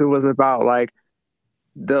 like if it was about like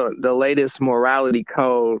the latest morality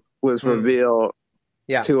code was revealed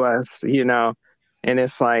to us, and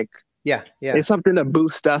it's like, it's something to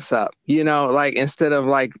boost us up, like instead of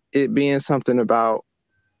like it being something about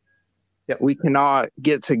we can all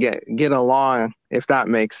get along, if that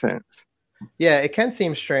makes sense. Yeah, it can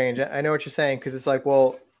seem strange. I know what you're saying, because it's like,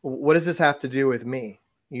 well, what does this have to do with me?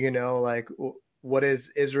 Like what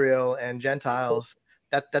is Israel and Gentiles?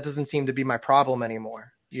 That doesn't seem to be my problem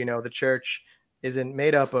anymore. The church isn't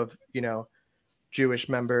made up of, Jewish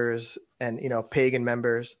members and, pagan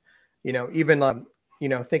members, even,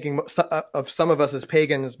 thinking of some of us as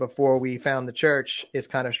pagans before we found the church is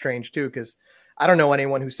kind of strange too. Cause I don't know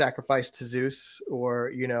anyone who sacrificed to Zeus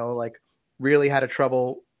or, like really had a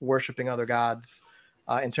trouble worshiping other gods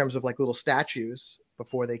in terms of like little statues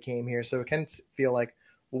before they came here. So it can feel like,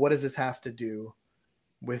 well, what does this have to do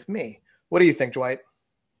with me? What do you think, Dwight?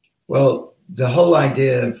 Well, the whole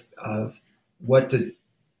idea of what the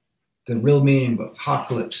real meaning of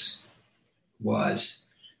apocalypse was,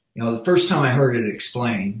 the first time I heard it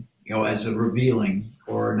explained, as a revealing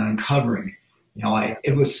or an uncovering,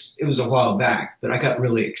 it was a while back, but I got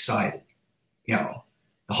really excited, the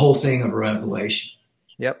whole thing of Revelation.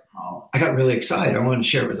 Yep. I got really excited. I wanted to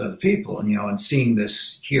share it with other people, and seeing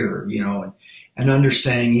this here, and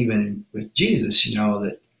understanding even with Jesus,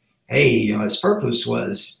 that, hey, his purpose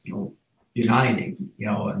was, uniting,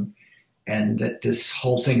 and that this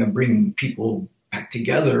whole thing of bringing people back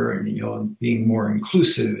together and, and being more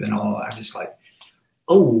inclusive and all, I was like,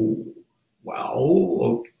 oh,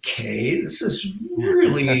 wow, okay, this is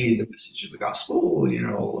really the message of the gospel, the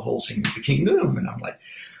whole thing of the kingdom. And I'm like,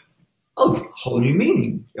 oh, whole new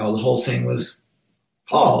meaning. The whole thing was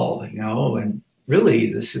Paul, and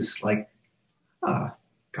really this is like,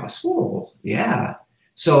 gospel. Yeah.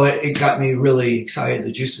 So it got me really excited.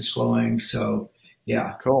 The juice is flowing. So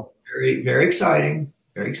yeah. Cool. Very, very exciting.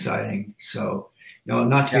 Very exciting. So,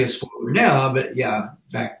 not to be a spoiler now, but yeah,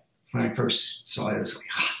 back when I first saw it, I was like,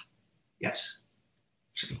 yes.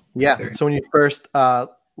 So, so when you first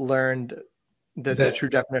learned the true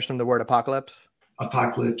definition of the word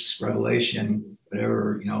apocalypse, revelation,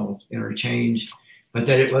 whatever, interchange, but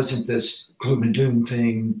that it wasn't this gloom and doom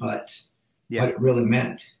thing, but what it really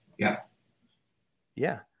meant. Yeah.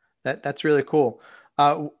 Yeah. That's really cool.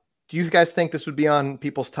 Do you guys think this would be on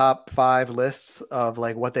people's top 5 lists of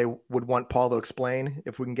like what they would want Paul to explain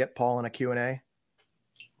if we can get Paul in a Q&A?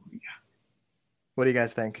 Yeah. What do you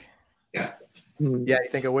guys think? Yeah. Yeah, you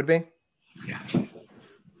think it would be? Yeah.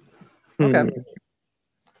 Okay.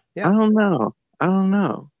 Yeah. I don't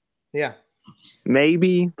know. Yeah.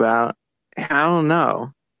 Maybe, but I don't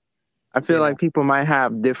know. I feel like people might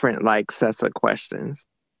have different like sets of questions.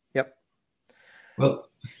 Yep.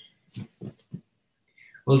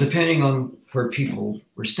 Well, depending on where people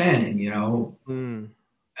were standing,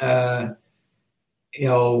 where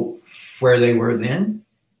they were then,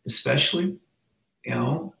 especially,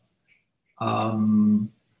 that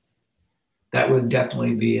would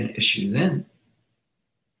definitely be an issue then,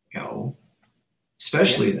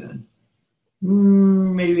 especially then.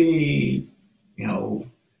 Maybe,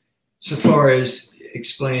 so far as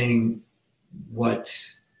explaining what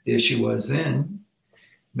the issue was then,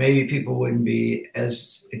 maybe people wouldn't be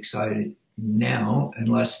as excited now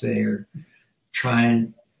unless they're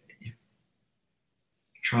trying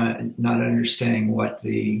not understanding what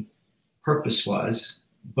the purpose was,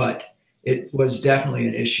 but it was definitely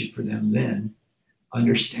an issue for them then,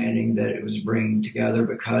 understanding that it was bringing together,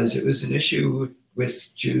 because it was an issue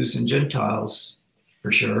with Jews and Gentiles, for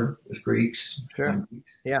sure, with Greeks. Sure.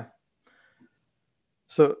 Yeah.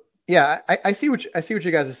 So yeah, I see what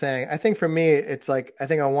you guys are saying. I think for me, it's like, I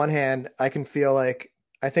think on one hand, I can feel like,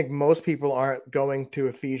 I think most people aren't going to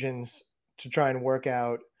Ephesians to try and work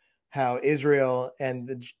out how Israel and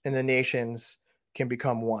the nations can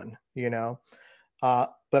become one,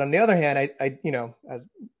 but on the other hand, I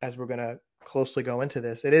as we're going to closely go into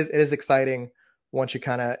this, it is exciting once you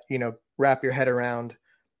kind of, wrap your head around,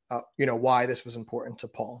 why this was important to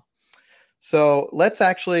Paul. So let's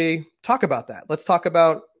actually talk about that. Let's talk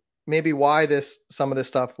about maybe why some of this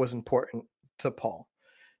stuff was important to Paul.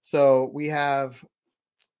 So we have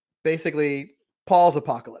basically Paul's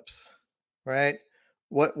apocalypse, right?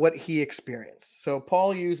 What he experienced. So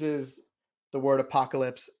Paul uses the word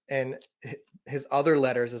apocalypse in his other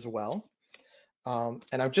letters as well. And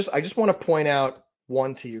I just want to point out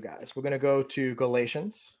one to you guys. We're going to go to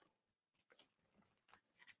Galatians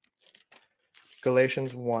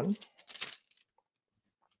 1.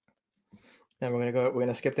 And we're going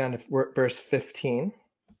to skip down to verse 15.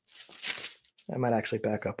 I might actually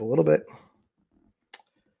back up a little bit.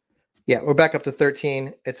 Yeah, we're back up to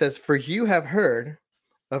 13. It says, "For you have heard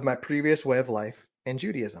of my previous way of life in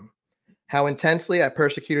Judaism, how intensely I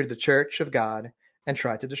persecuted the church of God and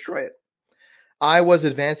tried to destroy it. I was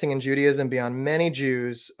advancing in Judaism beyond many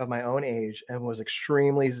Jews of my own age and was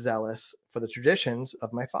extremely zealous for the traditions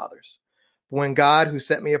of my fathers. When God, who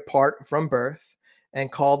set me apart from birth and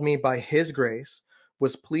called me by his grace,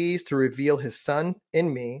 was pleased to reveal his Son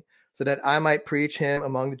in me so that I might preach him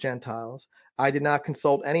among the Gentiles, I did not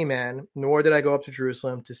consult any man, nor did I go up to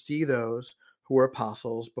Jerusalem to see those who were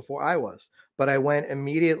apostles before I was. But I went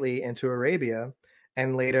immediately into Arabia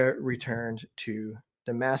and later returned to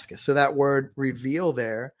Damascus." So that word reveal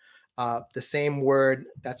there, the same word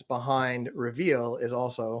that's behind reveal is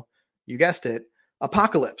also, you guessed it,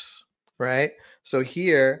 apocalypse, right? So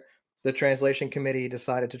here, the translation committee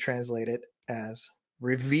decided to translate it as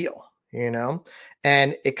reveal,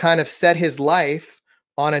 and it kind of set his life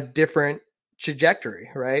on a different trajectory,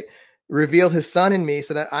 right? Revealed his Son in me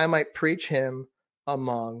so that I might preach him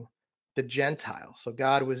among the Gentiles. So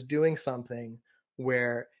God was doing something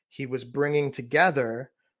where he was bringing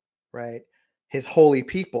together, right, his holy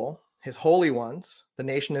people, his holy ones, the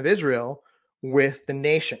nation of Israel, with the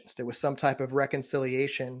nations. There was some type of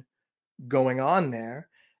reconciliation going on there.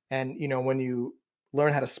 And, when you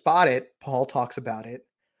learn how to spot it, Paul talks about it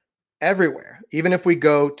everywhere. Even if we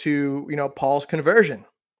go to, Paul's conversion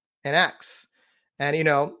in Acts. And,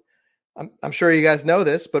 I'm sure you guys know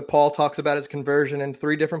this, but Paul talks about his conversion in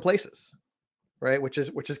 3 different places, right? Which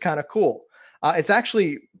is kind of cool. It's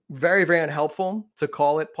actually very, very unhelpful to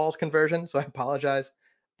call it Paul's conversion. So I apologize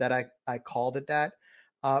that I called it that,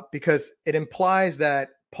 because it implies that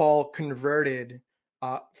Paul converted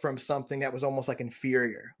from something that was almost like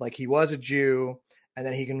inferior. Like he was a Jew and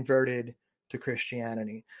then he converted to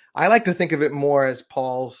Christianity. I like to think of it more as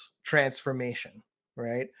Paul's transformation,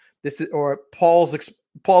 right? This is, or Paul's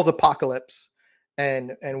apocalypse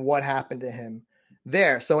and what happened to him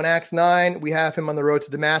there. So in Acts 9, we have him on the road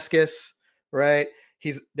to Damascus, right?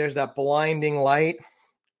 There's that blinding light.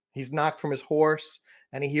 He's knocked from his horse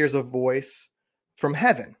and he hears a voice from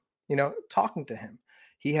heaven, talking to him.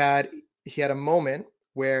 He had a moment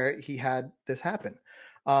where he had this happen.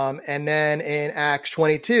 And then in Acts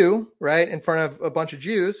 22, right, in front of a bunch of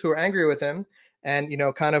Jews who are angry with him and,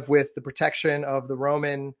 kind of with the protection of the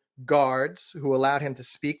Roman guards who allowed him to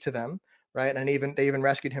speak to them, right? And they even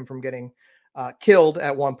rescued him from getting killed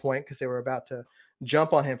at one point because they were about to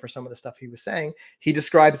jump on him for some of the stuff he was saying. He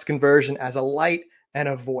describes his conversion as a light and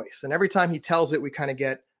a voice. And every time he tells it, we kind of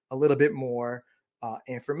get a little bit more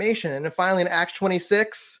information. And then finally in Acts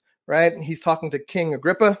 26, right, he's talking to King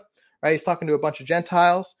Agrippa, right? He's talking to a bunch of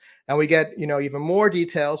Gentiles, and we get, even more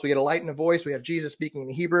details. We get a light and a voice. We have Jesus speaking in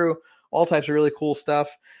Hebrew, all types of really cool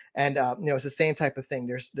stuff. And, it's the same type of thing.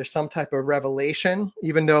 There's some type of revelation,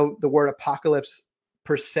 even though the word apocalypse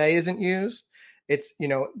per se isn't used. It's,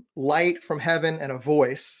 light from heaven and a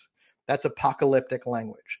voice. That's apocalyptic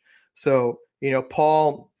language. So,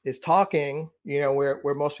 Paul is talking,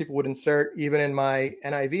 where most people would insert, even in my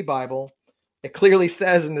NIV Bible, it clearly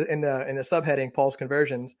says in the subheading,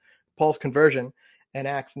 Paul's conversion in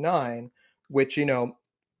Acts 9, which,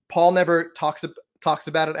 Paul never talks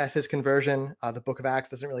about it as his conversion. The book of Acts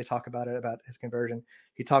doesn't really talk about his conversion.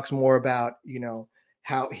 He talks more about,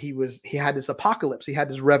 how he had this apocalypse. He had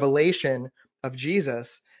this revelation of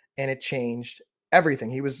Jesus, and it changed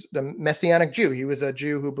everything. He was the Messianic Jew. He was a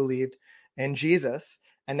Jew who believed in Jesus,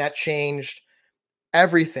 and that changed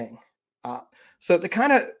everything. So to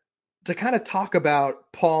kind of talk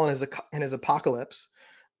about Paul and his apocalypse,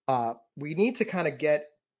 we need to kind of get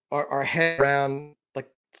our head around like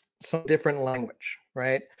some different language,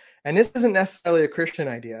 right? And this isn't necessarily a Christian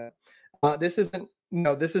idea. This isn't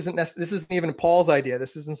even Paul's idea.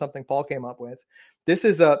 This isn't something Paul came up with. This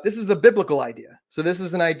is a biblical idea. So this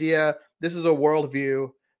is an idea. This is a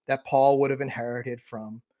worldview that Paul would have inherited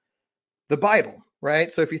from the Bible,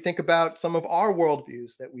 right? So if you think about some of our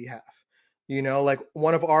worldviews that we have, like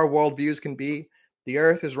one of our worldviews can be the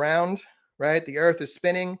earth is round, right? The earth is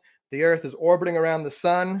spinning. The earth is orbiting around the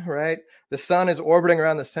sun, right? The sun is orbiting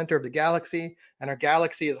around the center of the galaxy, and our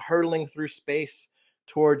galaxy is hurtling through space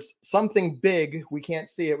towards something big. We can't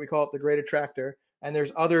see it. We call it the Great Attractor. And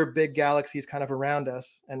there's other big galaxies kind of around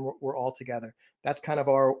us, and we're all together. That's kind of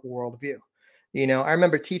our worldview. I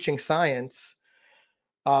remember teaching science,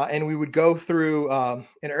 and we would go through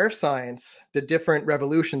in earth science the different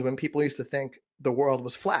revolutions when people used to think the world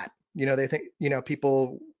was flat. They think,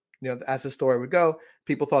 people, as the story would go,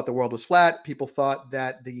 people thought the world was flat. People thought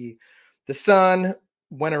that the sun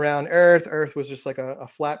went around Earth. Earth was just like a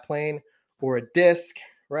flat plane or a disc,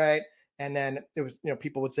 right? And then it was,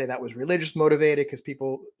 people would say that was religious motivated because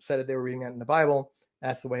people said that they were reading that in the Bible.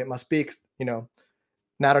 That's the way it must be.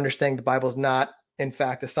 Not understanding the Bible is not, in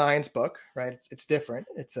fact, a science book, right? It's different.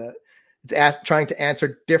 It's trying to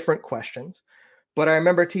answer different questions. But I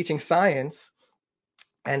remember teaching science,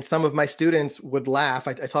 and some of my students would laugh.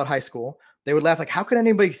 I taught high school. They would laugh like, how could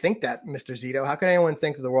anybody think that, Mr. Zito? How could anyone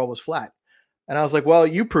think that the world was flat? And I was like, well,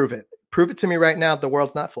 you prove it. Prove it to me right now that the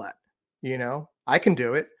world's not flat. I can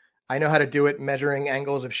do it. I know how to do it, measuring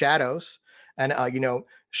angles of shadows and,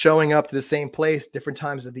 showing up to the same place different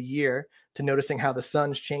times of the year, to noticing how the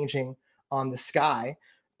sun's changing on the sky.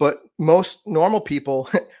 But most normal people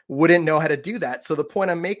wouldn't know how to do that. So the point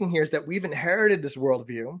I'm making here is that we've inherited this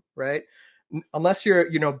worldview, right? Unless you're,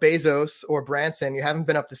 Bezos or Branson, you haven't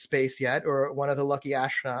been up to space yet, or one of the lucky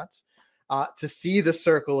astronauts, to see the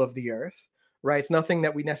circle of the Earth, right? It's nothing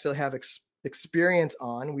that we necessarily have experience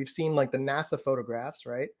on. We've seen like the NASA photographs,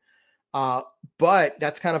 right? But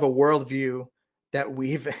that's kind of a worldview that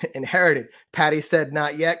we've inherited. Patty said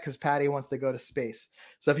not yet because Patty wants to go to space.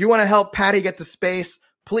 So if you want to help Patty get to space,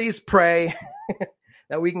 please pray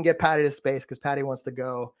that we can get Patty to space, because Patty wants to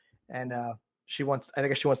go, and I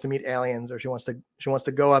think she wants to meet aliens, or she wants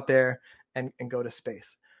to go up there and go to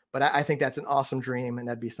space. But I think that's an awesome dream, and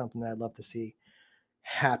that'd be something that I'd love to see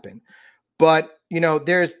happen. But,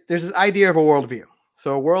 there's this idea of a worldview.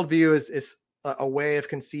 So a worldview is a way of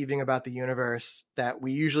conceiving about the universe that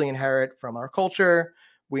we usually inherit from our culture.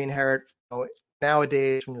 We inherit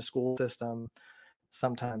nowadays from the school system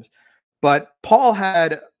sometimes. But Paul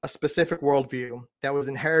had a specific worldview that was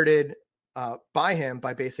inherited by him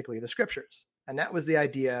by basically the scriptures. And that was the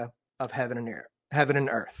idea of heaven and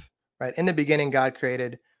earth, right? In the beginning, God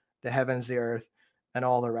created the heavens, the earth, and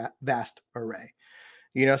all the vast array.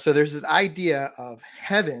 So there's this idea of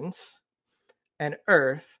heavens and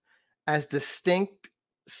earth as distinct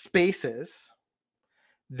spaces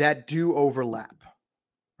that do overlap,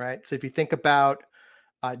 right? So if you think about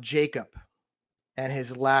Jacob and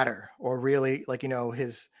his ladder, or really like,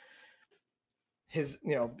 his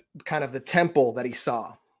kind of the temple that he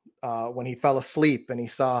saw when he fell asleep, and he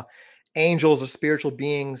saw angels or spiritual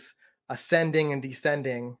beings ascending and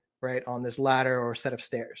descending, right, on this ladder or set of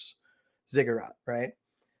stairs, ziggurat, right?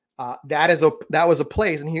 That was a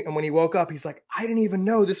place, and when he woke up, he's like, I didn't even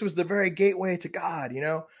know this was the very gateway to God,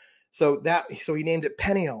 So he named it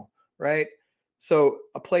Peniel, right? So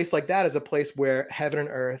a place like that is a place where heaven and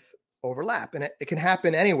earth overlap, and it can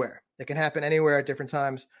happen anywhere. It can happen anywhere at different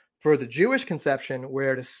times. For the Jewish conception,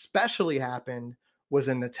 where it especially happened was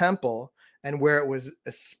in the temple, and where it was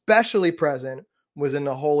especially present was in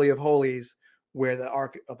the Holy of Holies, where the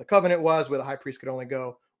Ark of the Covenant was, where the high priest could only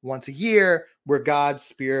go once a year, where God's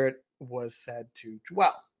Spirit was said to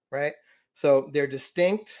dwell, right? So they're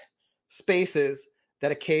distinct spaces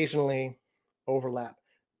that occasionally overlap.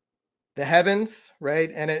 The heavens, right?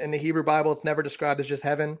 And in the Hebrew Bible, it's never described as just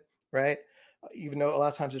heaven, right? Even though a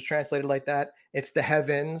lot of times it's translated like that. It's the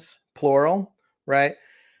heavens, plural, right?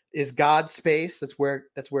 Is God's space. That's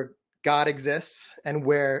where God exists and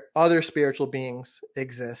where other spiritual beings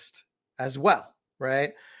exist as well,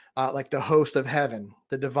 right? Like the host of heaven,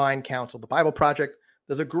 the divine council, the Bible Project.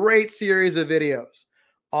 There's a great series of videos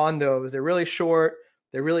on those. They're really short.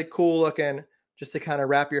 They're really cool looking, just to kind of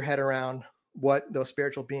wrap your head around what those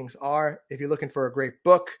spiritual beings are. If you're looking for a great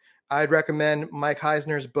book, I'd recommend Mike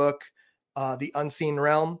Heisner's book, The Unseen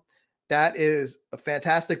Realm. That is a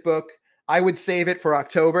fantastic book. I would save it for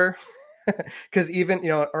October because even,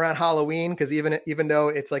 around Halloween, because even though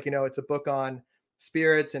it's like, it's a book on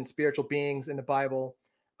spirits and spiritual beings in the Bible,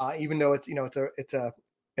 even though it's a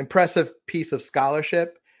impressive piece of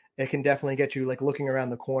scholarship, it can definitely get you like looking around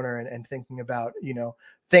the corner and thinking about,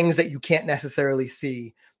 things that you can't necessarily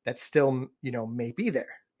see that still, may be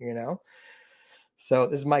there, So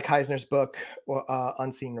this is Mike Heisner's book,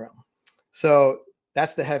 Unseen Realm. So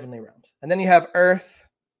that's the heavenly realms. And then you have earth,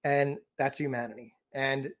 and that's humanity.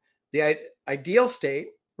 And the ideal state,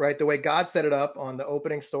 right, the way God set it up on the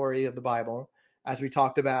opening story of the Bible, as we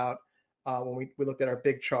talked about when we looked at our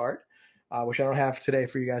big chart, which I don't have today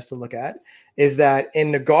for you guys to look at, is that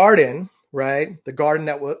in the garden, right, the garden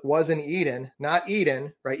that was in Eden, not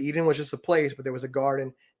Eden, right? Eden was just a place, but there was a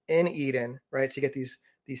garden in Eden, right? So you get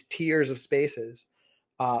these tiers of spaces.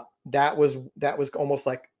 That was almost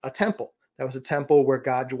like a temple. That was a temple where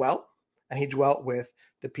God dwelt, and he dwelt with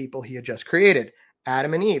the people he had just created,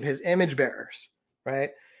 Adam and Eve, his image bearers,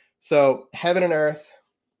 right? So heaven and earth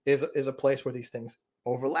is a place where these things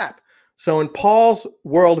overlap. So in Paul's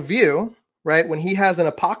worldview, right, when he has an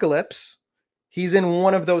apocalypse, he's in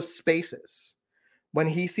one of those spaces. When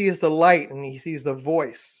he sees the light and he sees the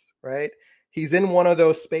voice, right, he's in one of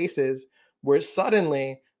those spaces where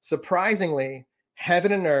suddenly, surprisingly,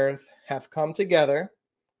 heaven and earth have come together,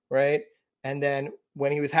 right? And then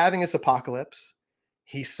when he was having this apocalypse,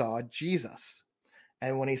 he saw Jesus.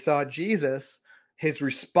 And when he saw Jesus, his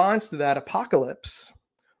response to that apocalypse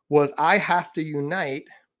was, I have to unite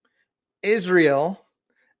Israel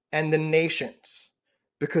and the nations,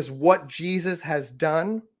 because what Jesus has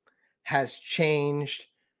done has changed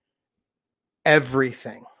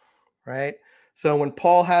everything, right? So when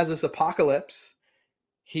Paul has this apocalypse,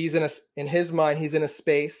 he's in his mind, he's in a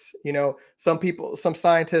space, some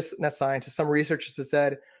researchers have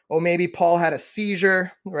said, oh, maybe Paul had a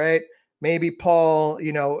seizure, right? Maybe Paul,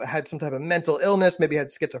 had some type of mental illness, maybe had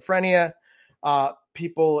schizophrenia.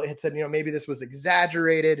 People had said, maybe this was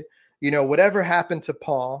exaggerated, whatever happened to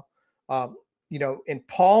Paul, in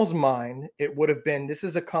Paul's mind, it would have been, this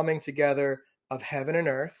is a coming together of heaven and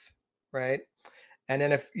earth, right? And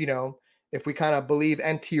then if we kind of believe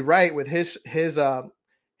N.T. Wright with his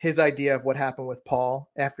idea of what happened with Paul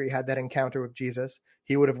after he had that encounter with Jesus,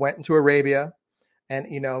 he would have went into Arabia, and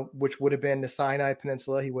which would have been the Sinai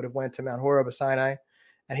Peninsula. He would have went to Mount Horeb of Sinai,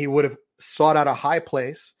 and he would have sought out a high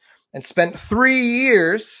place and spent 3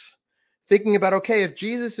 years thinking about, okay, if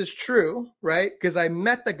Jesus is true, right? Because I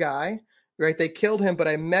met the guy, right? They killed him, but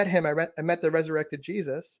I met him. I met the resurrected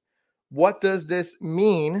Jesus. What does this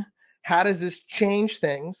mean? How does this change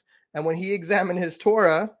things? And when he examined his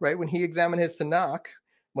Torah, right? When he examined his Tanakh,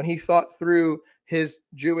 when he thought through his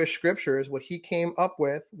Jewish scriptures, what he came up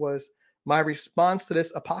with was, my response to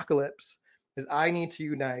this apocalypse is I need to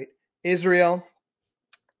unite Israel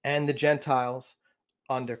and the Gentiles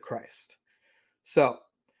under Christ. So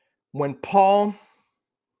when Paul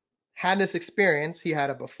had this experience, he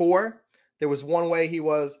had it before. There was one way he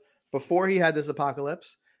was before he had this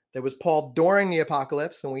apocalypse. There was Paul during the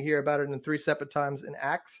apocalypse, and we hear about it in 3 separate times in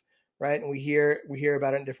Acts, right? And we hear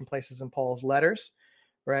about it in different places in Paul's letters,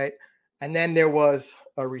 right? And then there was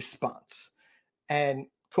a response. And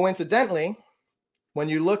coincidentally, when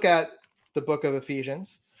you look at the book of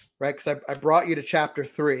Ephesians, right? Because I brought you to chapter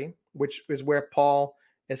 3, which is where Paul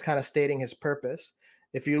is kind of stating his purpose.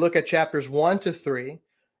 If you look at chapters 1 to 3,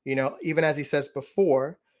 even as he says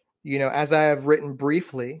before, as I have written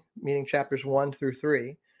briefly, meaning chapters 1 through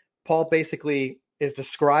 3, Paul basically is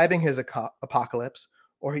describing his apocalypse,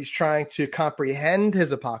 or he's trying to comprehend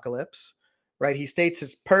his apocalypse, right? He states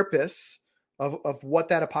his purpose of what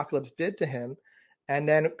that apocalypse did to him. And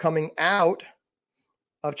then coming out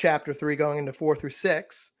of chapter 3, going into 4 through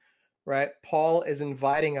 6, right? Paul is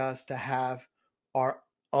inviting us to have our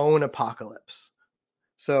own apocalypse.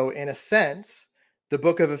 So in a sense, the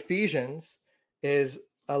book of Ephesians is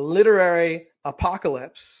a literary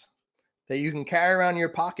apocalypse that you can carry around in your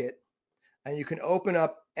pocket and you can open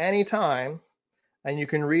up anytime and you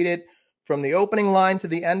can read it from the opening line to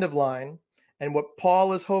the end of line. And what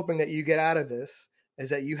Paul is hoping that you get out of this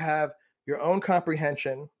is that you have your own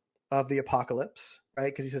comprehension of the apocalypse,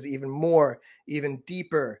 right? Because he says even more, even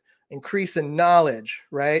deeper, increase in knowledge,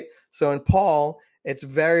 right? So in Paul, it's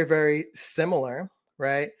very, very similar,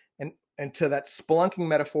 right? And to that spelunking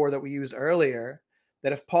metaphor that we used earlier,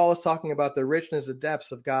 that if Paul is talking about the richness, the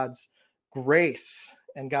depths of God's grace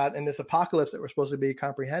and God in this apocalypse that we're supposed to be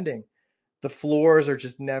comprehending, the floors are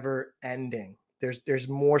just never ending. There's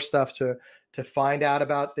more stuff to find out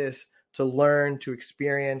about this, to learn, to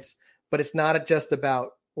experience, but it's not just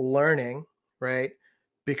about learning, right?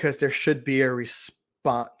 Because there should be a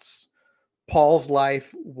response. Paul's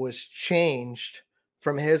life was changed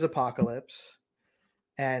from his apocalypse.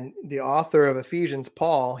 And the author of Ephesians,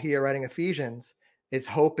 Paul, here writing Ephesians, is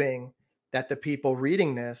hoping that the people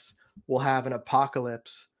reading this will have an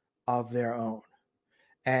apocalypse of their own.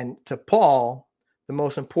 And to Paul, the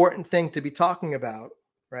most important thing to be talking about,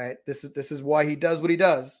 right? This is why he does what he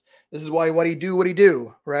does. This is why what he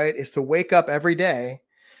do, right? Is to wake up every day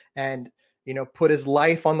and, put his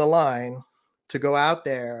life on the line to go out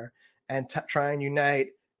there and try and unite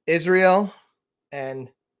Israel and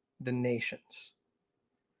the nations.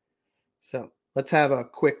 So let's have a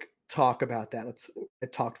quick talk about that. Let's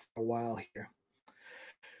talk for a while here.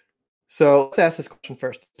 So let's ask this question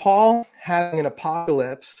first. Paul having an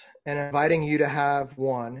apocalypse and inviting you to have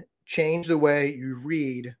one change the way you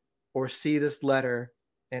read or see this letter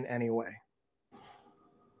in any way?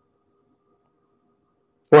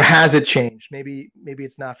 Or has it changed? Maybe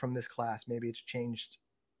it's not from this class. Maybe it's changed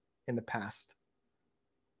in the past.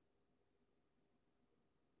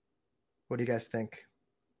 What do you guys think?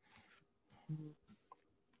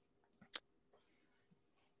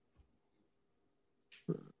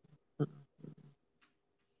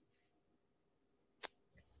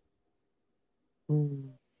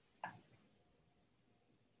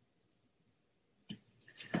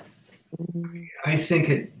 I think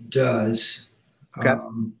it does. Okay.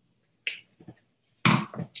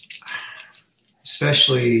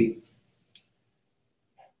 Especially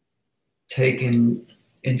taking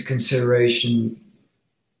into consideration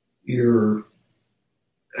your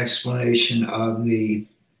explanation of the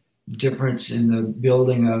difference in the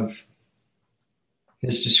building of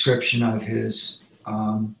his description of his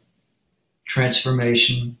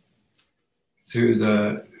transformation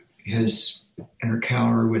through his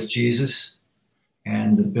encounter with Jesus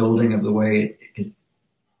and the building of the way it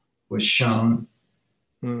was shown.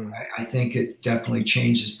 I think it definitely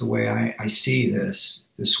changes the way I see this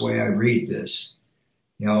way I read this.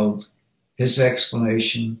 His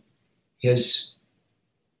explanation, his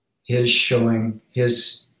showing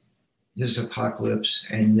his apocalypse,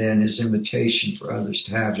 and then his invitation for others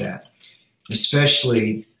to have that.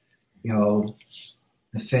 Especially, the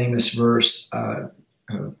famous verse,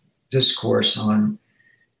 discourse on,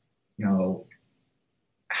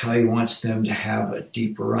 how he wants them to have a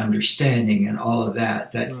deeper understanding and all of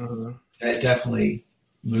that. That definitely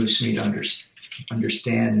moves me to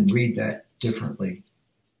understand and read that differently.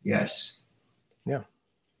 Yes. Yeah.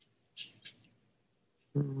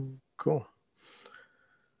 Cool.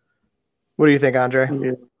 What do you think, Andre?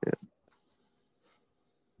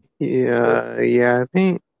 Yeah.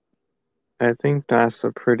 I think that's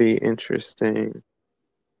a pretty interesting.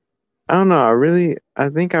 I don't know. I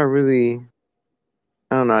think I really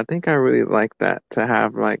like that to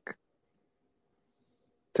have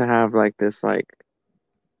this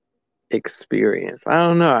experience. I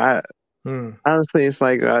don't know. Honestly, it's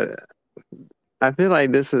I feel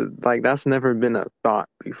like this is that's never been a thought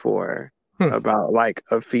before about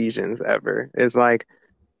Ephesians ever. It's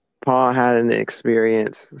Paul had an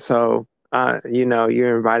experience, so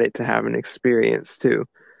you're invited to have an experience too.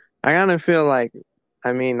 I kind of feel I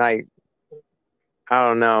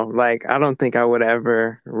don't know, I don't think I would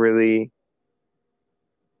ever really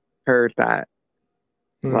heard that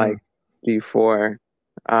before.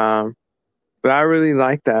 But I really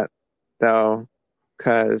like that though,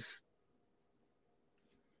 because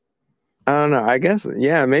I don't know. I guess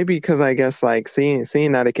maybe because I guess seeing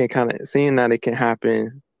that it can happen, seeing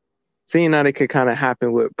that it could kind of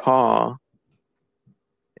happen with Paul,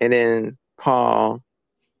 and then Paul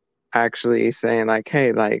actually saying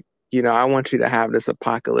hey, I want you to have this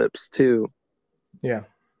apocalypse too. Yeah.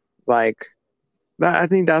 Like that, I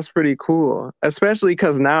think that's pretty cool, especially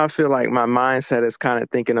because now I feel like my mindset is kind of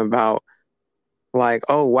thinking about like,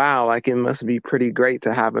 oh wow, like it must be pretty great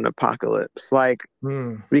to have an apocalypse, like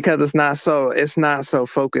because it's not so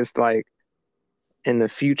focused like in the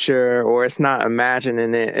future, or it's not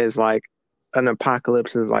imagining it as like an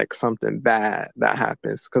apocalypse is like something bad that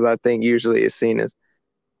happens, because I think usually it's seen as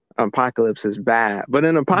apocalypse is bad, but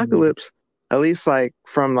an apocalypse, at least like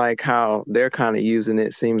from like how they're kind of using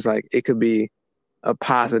it, seems like it could be a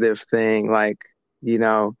positive thing. Like,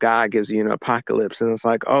 God gives you an apocalypse and it's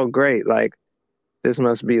like, oh great, like this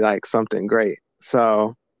must be like something great.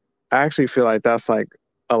 So I actually feel like that's like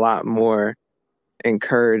a lot more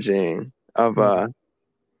encouraging of a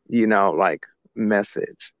like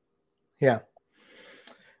message. Yeah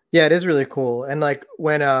it is really cool. And like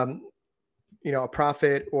when a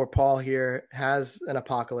prophet or Paul here has an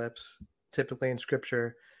apocalypse, typically in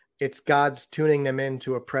scripture, it's God's tuning them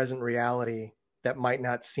into a present reality that might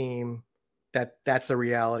not seem that that's a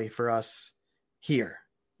reality for us here,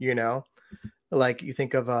 like you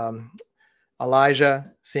think of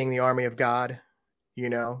Elijah seeing the army of God,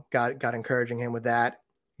 God encouraging him with that,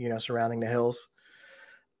 surrounding the hills,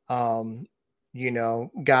 God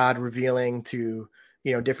revealing to,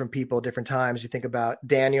 different people, different times. You think about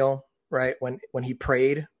Daniel, right? When he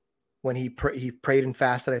prayed, he prayed and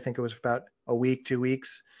fasted, I think it was about a week, 2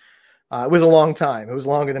 weeks. It was a long time. It was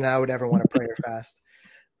longer than I would ever want to pray or fast.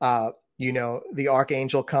 The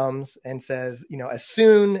archangel comes and says, as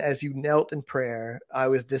soon as you knelt in prayer, I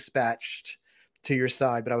was dispatched to your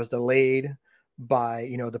side, but I was delayed by,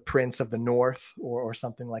 the prince of the north or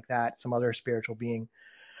something like that, some other spiritual being,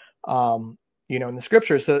 in the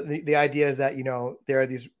scripture. So the idea is that, there are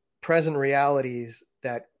these present realities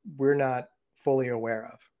that we're not fully aware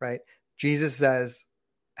of, right? Jesus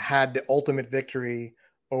had the ultimate victory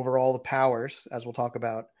over all the powers, as we'll talk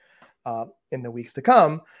about in the weeks to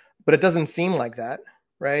come, but it doesn't seem like that,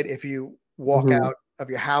 right? If you walk out of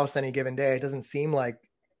your house any given day, it doesn't seem like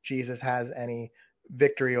Jesus has any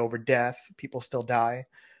victory over death. People still die.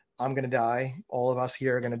 I'm going to die. All of us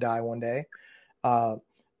here are going to die one day.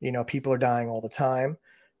 People are dying all the time.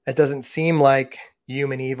 It doesn't seem like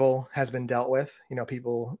human evil has been dealt with.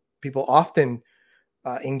 People often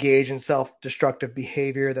engage in self-destructive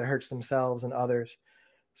behavior that hurts themselves and others.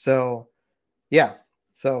 So, yeah.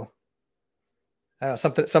 So, I don't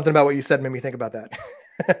know, something about what you said made me think about that,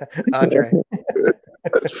 Andre.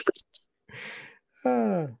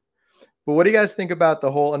 But what do you guys think about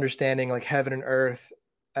the whole understanding like heaven and earth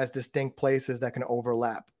as distinct places that can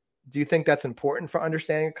overlap? Do you think that's important for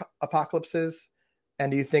understanding apocalypses?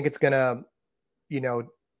 And do you think it's going to,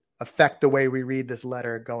 affect the way we read this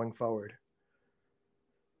letter going forward?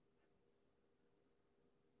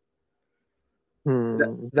 Is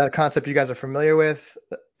that a concept you guys are familiar with,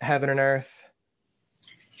 heaven and earth?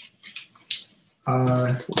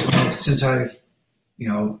 Since I've,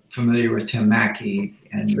 familiar with Tim Mackie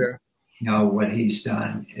and, sure. What he's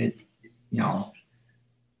done,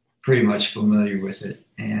 pretty much familiar with it.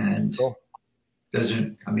 And cool.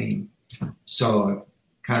 So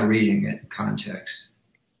kind of reading it in context.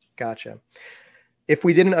 Gotcha. If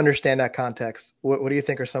we didn't understand that context, what do you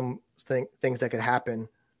think are some things that could happen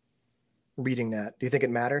reading that? Do you think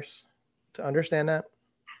it matters to understand that?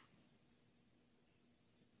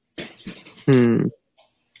 You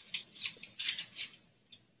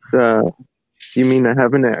mean the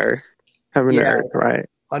heaven and earth? Heaven and earth, right?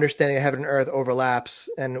 Understanding heaven and earth overlaps,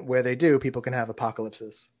 and where they do, people can have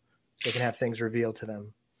apocalypses. They can have things revealed to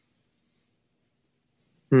them.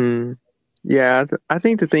 Yeah, I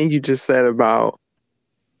think the thing you just said about,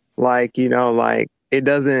 like, like it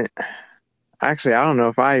doesn't. Actually, I don't know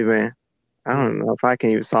if I can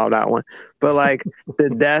even solve that one. But like the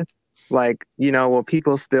death, like, will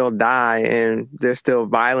people still die and there's still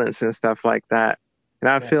violence and stuff like that. And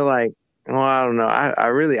I feel like, I don't know. I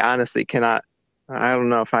really honestly cannot. I don't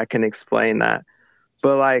know if I can explain that.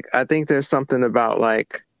 But like, I think there's something about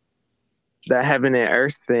like the heaven and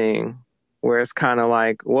earth thing where it's kind of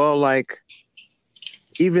like, well, like,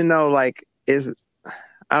 even though like I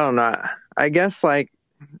don't know. I guess like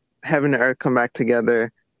heaven and earth come back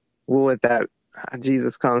together. What would that,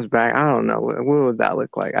 Jesus comes back? I don't know. What would that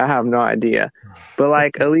look like? I have no idea. But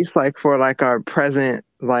like, at least like for like our present,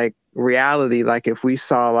 like reality, like if we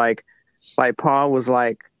saw like Paul was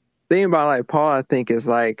like, thing about like Paul, I think is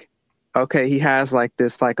like, okay, he has like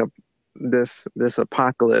this, like this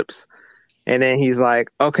apocalypse. And then he's like,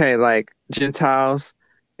 okay, like Gentiles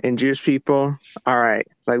and Jewish people, all right,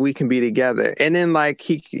 like we can be together. And then like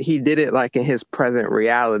he did it like in his present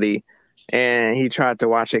reality. and he tried to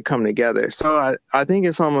watch it come together. So I think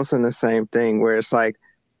it's almost in the same thing where it's like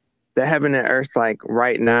the heaven and earth, like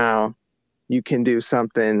right now, you can do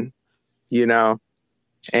something, you know,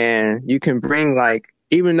 and you can bring like,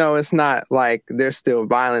 even though it's not like there's still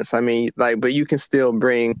violence, I mean, like, but you can still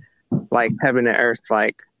bring like heaven and earth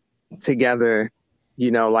like together,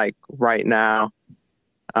 you know, like right now.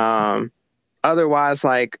 Otherwise,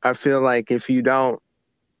 like I feel like if you don't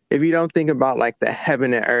think about like the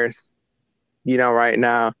heaven and earth, you know, right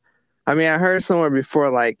now, I mean, I heard somewhere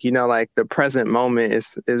before, like, you know, like the present moment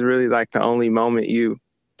is really like the only moment you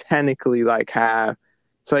technically like have.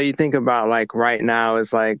 So you think about like right now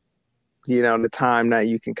is like, you know, the time that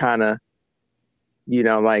you can kind of, you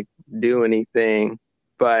know, like do anything.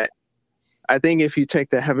 But I think if you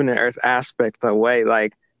take the heaven and earth aspect away,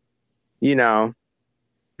 like, you know,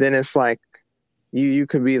 then it's like you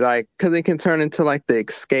could be like, because it can turn into like the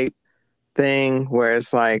escape thing where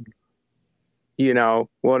it's like, you know,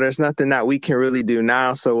 well, there's nothing that we can really do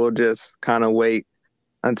now, so we'll just kind of wait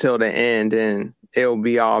until the end and it'll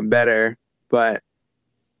be all better. But,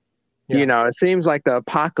 you know, it seems like the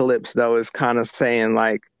apocalypse, though, is kind of saying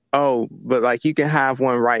like, oh, but like you can have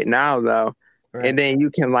one right now, though. Right. And then you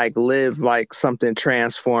can like live like something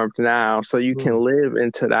transformed now. So you can live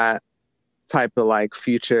into that type of like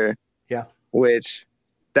future. Yeah. Which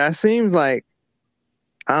that seems like,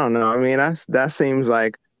 I don't know. I mean, that seems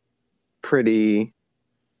like pretty,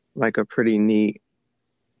 like a pretty neat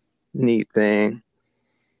thing.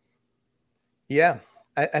 Yeah,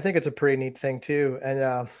 I think it's a pretty neat thing too.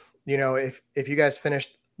 And you know, if you guys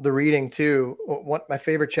finished the reading too, what my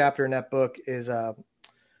favorite chapter in that book is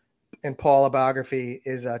in Paul, a biography,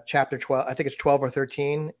 is chapter 12. I think it's 12 or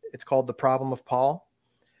 13. It's called The Problem of Paul.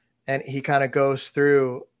 And he kind of goes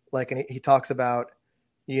through like, and he talks about,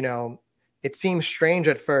 you know, it seems strange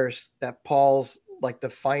at first that Paul's like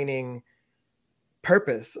defining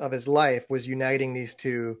purpose of his life was uniting these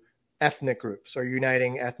two ethnic groups or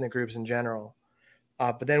uniting ethnic groups in general.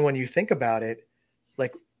 But then when you think about it,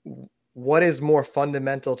 like what is more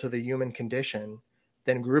fundamental to the human condition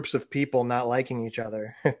than groups of people not liking each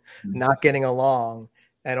other, not getting along,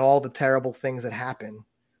 and all the terrible things that happen,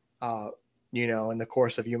 you know, in the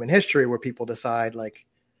course of human history, where people decide like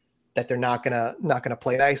that they're not gonna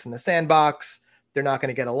play nice in the sandbox, they're not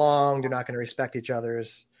gonna get along, they're not gonna respect each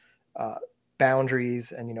other's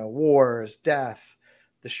boundaries, and you know, wars, death,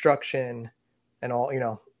 destruction, and all, you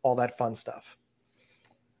know, all that fun stuff.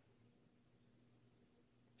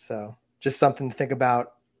 So just something to think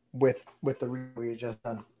about with the read we just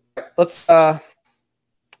done. Let's talk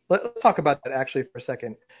about that actually for a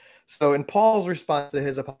second. So in Paul's response to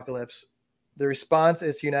his apocalypse, the response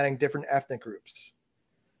is uniting different ethnic groups.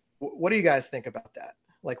 What do you guys think about that?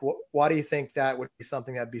 Like, why do you think that would be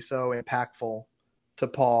something that'd be so impactful to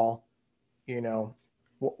Paul? You know,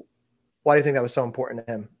 why do you think that was so important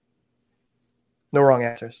to him? No wrong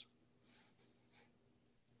answers.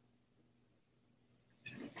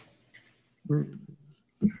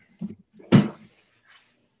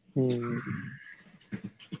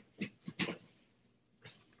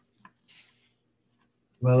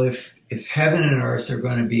 Well, if heaven and earth are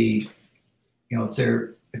going to be, you know,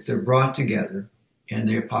 if they're brought together in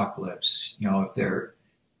the apocalypse, you know, if they're,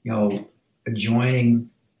 you know, adjoining,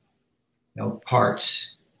 you know,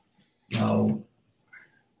 parts, you know,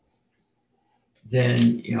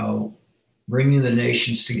 then, you know, bringing the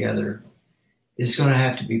nations together is going to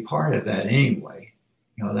have to be part of that anyway.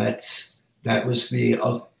 You know, that was the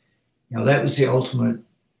ultimate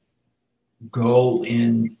goal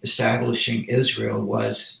in establishing Israel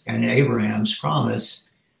was, and Abraham's promise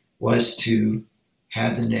was to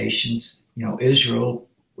have the nations, you know, Israel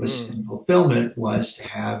was in fulfillment was to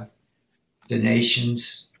have the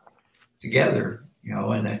nations together, you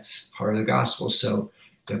know, and that's part of the gospel. So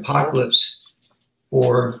the apocalypse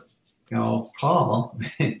for, you know, Paul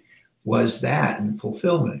was that in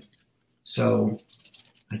fulfillment. So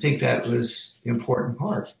I think that was the important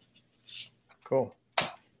part. Cool.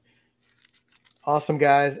 Awesome,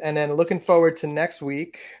 guys. And then looking forward to next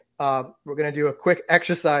week, we're going to do a quick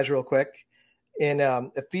exercise real quick in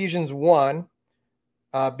Ephesians 1,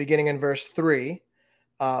 beginning in verse 3.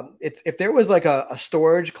 It's if there was like a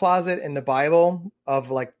storage closet in the Bible of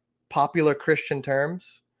like popular Christian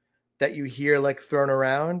terms that you hear like thrown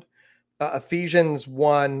around, Ephesians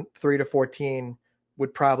 1, 3-14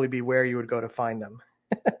 would probably be where you would go to find them.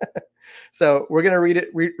 So we're going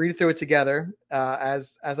to read through it together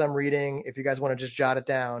as I'm reading. If you guys want to just jot it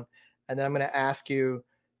down, and then I'm going to ask you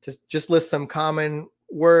to just list some common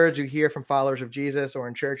words you hear from followers of Jesus or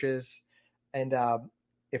in churches. And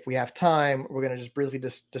if we have time, we're going to just briefly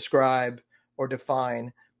describe or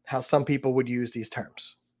define how some people would use these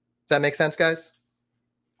terms. Does that make sense, guys?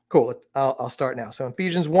 Cool. I'll start now. So in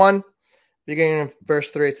Ephesians 1, beginning in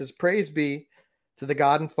verse 3, it says, "Praise be to the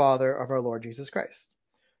God and Father of our Lord Jesus Christ,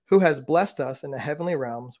 who has blessed us in the heavenly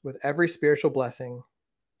realms with every spiritual blessing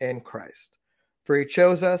in Christ. For he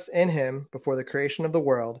chose us in him before the creation of the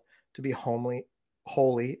world to be holy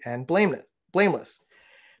and blameless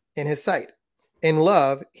in his sight. In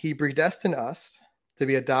love, he predestined us to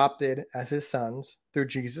be adopted as his sons through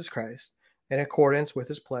Jesus Christ in accordance with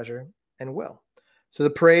his pleasure and will. So the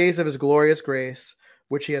praise of his glorious grace,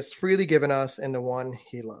 which he has freely given us in the one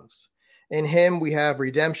he loves. In him we have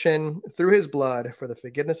redemption through his blood for the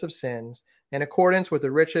forgiveness of sins, in accordance with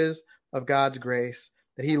the riches of God's grace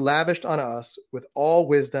that he lavished on us with all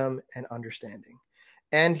wisdom and understanding.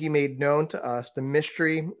 And he made known to us the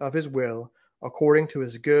mystery of his will, according to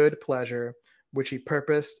his good pleasure, which he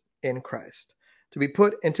purposed in Christ, to be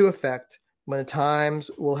put into effect when the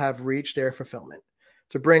times will have reached their fulfillment,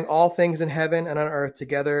 to bring all things in heaven and on earth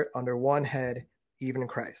together under one head, even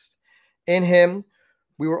Christ. In him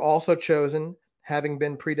we were also chosen, having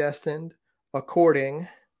been predestined according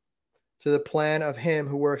to the plan of him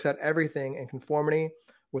who works out everything in conformity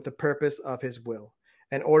with the purpose of his will,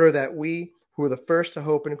 in order that we, who were the first to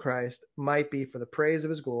hope in Christ, might be for the praise of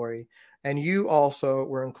his glory. And you also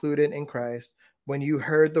were included in Christ when you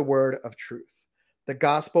heard the word of truth, the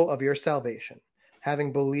gospel of your salvation.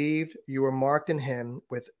 Having believed, you were marked in him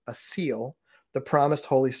with a seal, the promised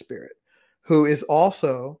Holy Spirit, who is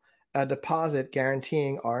also a deposit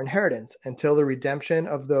guaranteeing our inheritance until the redemption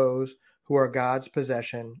of those who are God's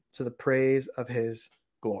possession, to the praise of his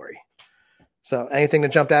glory." So anything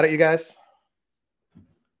that jumped out at you guys?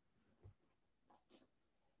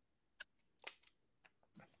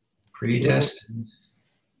 Predestined.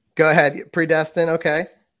 Go ahead. Predestined. Okay.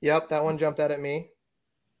 Yep. That one jumped out at me.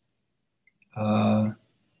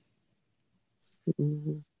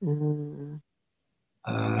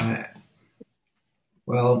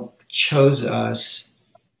 Well, chose us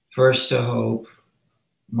first to hope,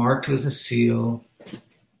 marked with a seal,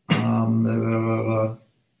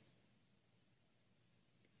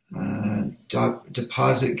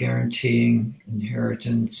 deposit guaranteeing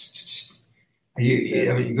inheritance.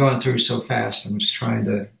 You're going through so fast. I'm just trying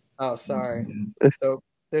to. Oh, sorry. So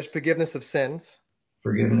there's forgiveness of sins.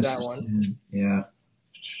 Forgiveness that of one. sin. Yeah.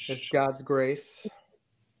 There's God's grace.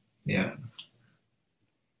 Yeah.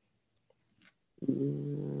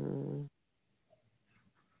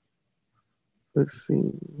 Let's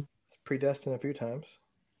see. It's predestined a few times.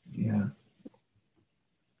 Yeah.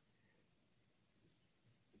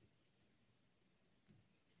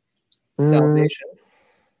 Salvation.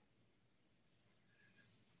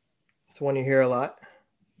 It's one you hear a lot.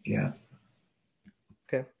 Yeah.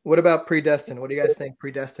 Okay. What about predestined? What do you guys think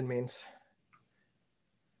predestined means?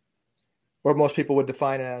 Or most people would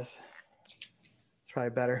define it as. It's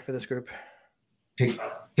probably better for this group.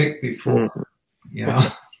 Pick before, you know.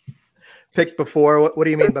 Pick before. What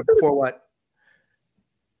do you mean by before what?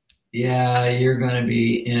 Yeah, you're going to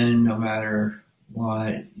be in no matter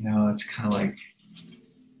what. You know, it's kind of like,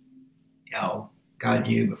 you know, God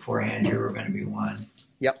knew beforehand you were going to be one.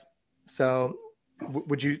 Yep. So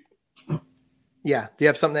would you, yeah. Do you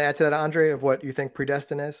have something to add to that, Andre, of what you think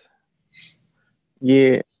predestined is?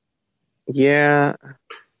 Yeah.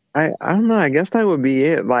 I don't know. I guess that would be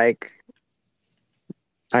it. Like,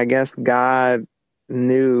 I guess God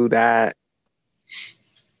knew that.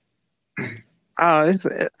 I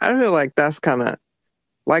feel like that's kind of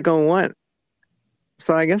like on one.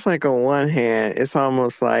 So I guess like on one hand, it's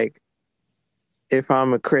almost like if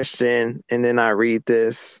I'm a Christian and then I read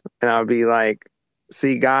this and I'll be like,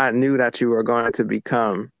 see, God knew that you were going to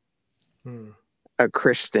become a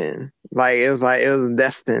Christian. Like it was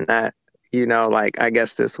destined that, you know, like, I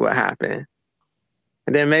guess this would happen.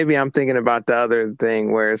 And then maybe I'm thinking about the other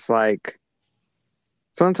thing where it's like,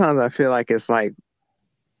 sometimes I feel like it's like,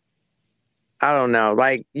 I don't know,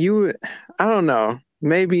 like I don't know.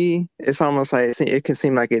 Maybe it's almost like it can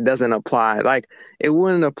seem like it doesn't apply. Like it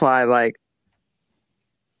wouldn't apply, like,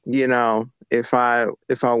 you know, if I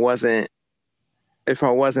wasn't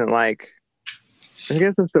like, I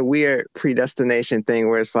guess it's a weird predestination thing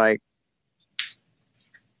where it's like,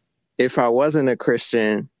 if I wasn't a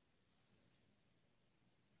Christian,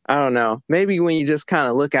 I don't know. Maybe when you just kind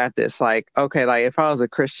of look at this, like, okay, like if I was a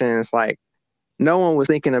Christian, it's like no one was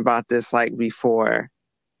thinking about this like before.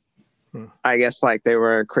 I guess like they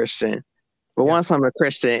were a Christian, but once I'm a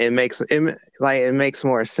Christian, it makes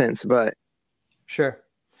more sense. But sure,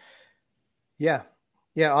 yeah,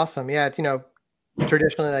 awesome, yeah. It's, you know,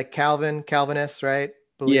 traditionally like Calvinists, right?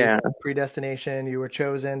 Believe in predestination. You were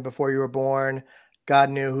chosen before you were born. God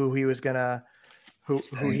knew who he was gonna, who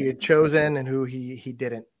he had chosen and who he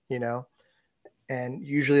didn't, you know. And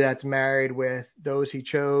usually that's married with those he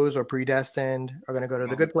chose or predestined are going to go to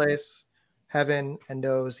the good place, heaven, and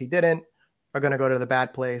those he didn't are going to go to the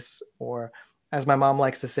bad place, or as my mom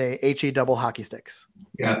likes to say, HE double hockey sticks.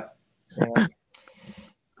 Yeah.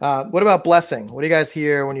 What about blessing? What do you guys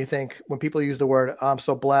hear when people use the word I'm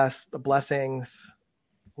so blessed, the blessings?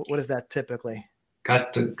 What is that typically?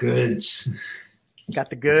 Got the goods. Got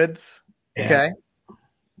the goods? Yeah. Okay.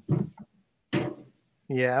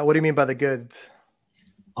 Yeah. What do you mean by the goods?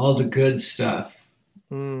 All the good stuff.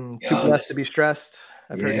 Too blessed to be stressed.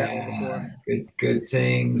 I've heard that one before. Good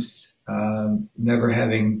things. Never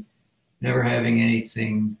having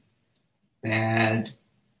anything bad.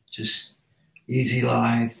 Just easy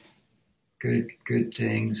life. Good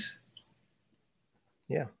things.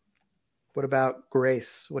 Yeah. What about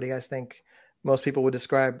grace? What do you guys think most people would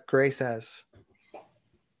describe grace as?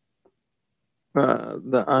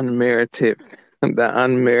 The unmerited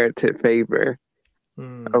favor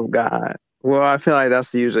of God. Well, I feel like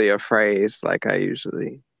that's usually a phrase like I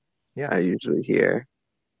usually hear.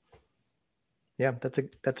 Yeah, that's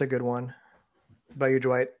a good one. How about you,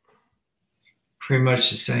 Dwight? Pretty much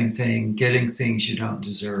the same thing. Getting things you don't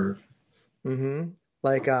deserve. Mm-hmm.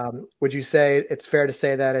 Like, would you say it's fair to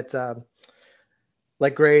say that it's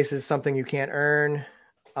like grace is something you can't earn,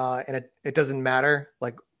 and it doesn't matter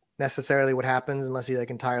like necessarily what happens unless you like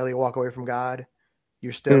entirely walk away from God.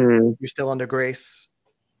 You're still under grace.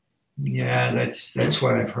 Yeah, that's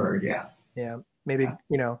what I've heard. Yeah. Yeah. Maybe,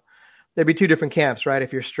 there'd be two different camps, right?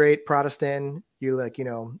 If you're straight Protestant, you like,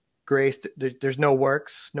 grace, there's no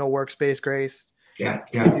works-based grace. Yeah.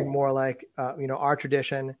 If you're more like, our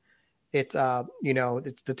tradition, it's,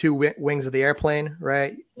 it's the two wings of the airplane,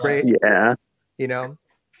 right? Great. Yeah.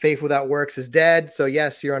 Faith without works is dead. So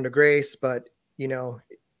yes, you're under grace, but you're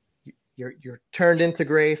turned into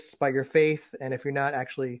grace by your faith. And if you're not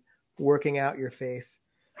actually working out your faith,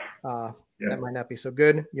 that might not be so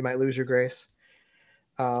good. You might lose your grace.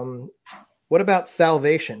 What about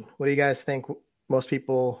salvation? What do you guys think most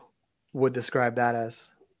people would describe that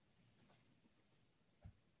as?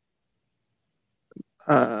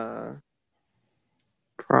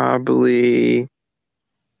 Probably,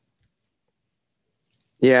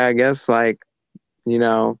 yeah, I guess like,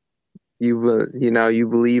 you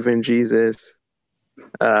believe in Jesus,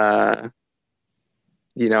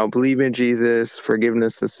 believe in Jesus,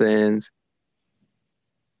 forgiveness of sins.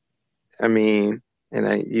 I mean,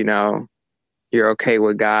 and you're okay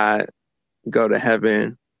with God, go to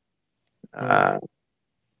heaven. I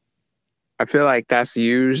feel like that's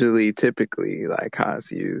typically like how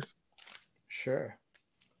it's used. Sure.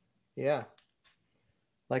 Yeah.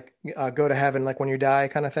 Like go to heaven, like when you die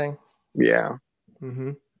kind of thing. Yeah.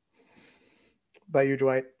 Mm-hmm. By you,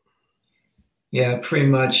 Dwight? Yeah, pretty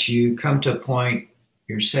much you come to a point,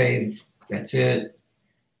 you're saved, that's it.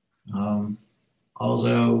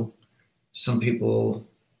 Although some people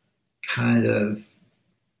kind of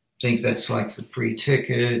think that's like the free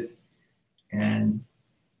ticket and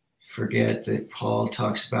forget that Paul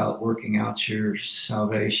talks about working out your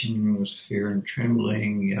salvation with fear and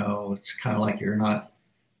trembling. It's kind of like you're not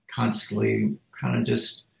constantly kind of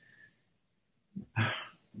just,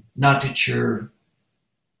 not that you're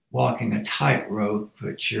walking a tightrope,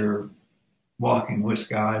 but you're walking with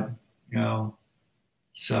God,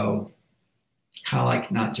 so kind of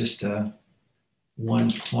like not just a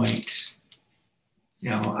 1 point,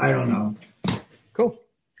 I don't know. Cool.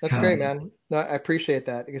 That's great, man. No, I appreciate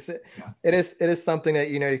that because it is something that,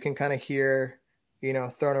 you can kind of hear,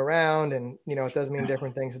 thrown around and, it does mean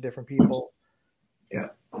different things to different people. Yeah.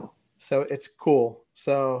 So it's cool.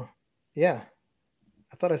 So yeah,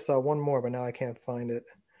 I thought I saw one more, but now I can't find it.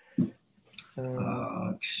 Which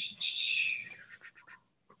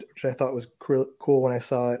I thought was cool when I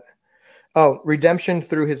saw it. Oh, redemption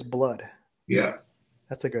through his blood. Yeah.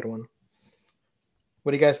 That's a good one.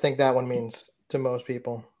 What do you guys think that one means to most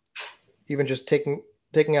people? Even just taking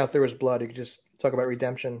out through his blood, you could just talk about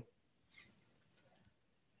redemption.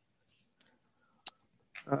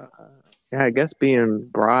 I guess being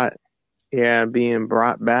brought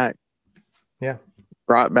back. Yeah.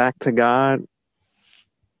 Brought back to God.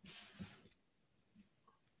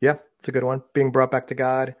 Yeah, it's a good one. Being brought back to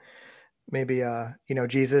God. Maybe,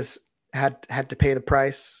 Jesus had to pay the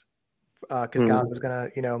price because God was going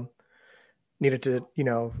to,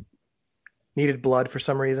 needed blood for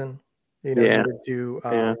some reason. There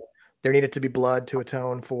needed to be blood to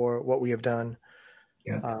atone for what we have done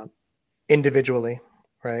individually,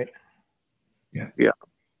 right? Yeah.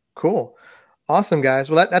 Cool. Awesome, guys.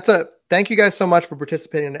 Well, thank you guys so much for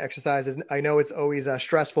participating in the exercises. I know it's always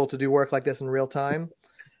stressful to do work like this in real time.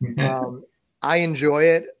 I enjoy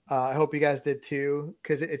it. I hope you guys did too,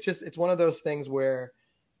 because it's one of those things where,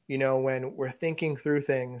 when we're thinking through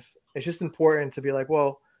things, it's just important to be like,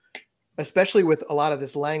 well, especially with a lot of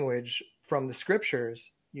this language from the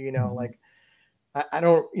scriptures, like I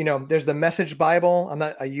don't, there's the Message Bible. I'm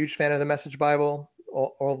not a huge fan of the Message Bible,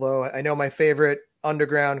 although I know my favorite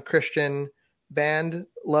underground Christian band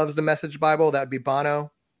loves the Message Bible. That would be Bono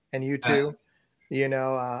and U2.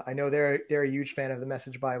 I know they're a huge fan of the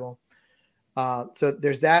Message Bible. So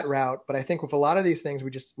there's that route, but I think with a lot of these things,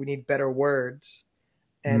 we need better words,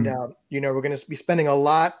 and we're going to be spending a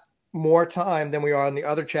lot more time than we are in the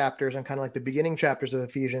other chapters and kind of like the beginning chapters of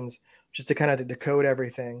Ephesians, just to kind of decode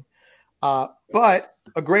everything. But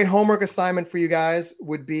a great homework assignment for you guys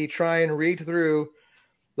would be try and read through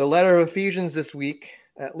the letter of Ephesians this week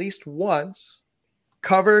at least once,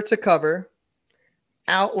 cover to cover,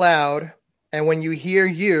 out loud. And when you hear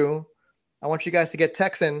you, I want you guys to get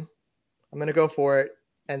Texan. I'm going to go for it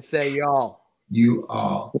and say y'all. You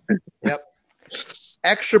all. Yep.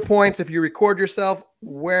 Extra points if you record yourself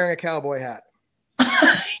wearing a cowboy hat.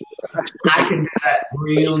 I can do that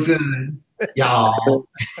real good, y'all.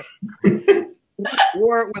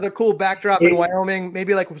 Or with a cool backdrop in Wyoming,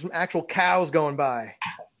 maybe like with some actual cows going by.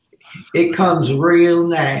 It comes real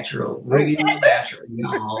natural, y'all.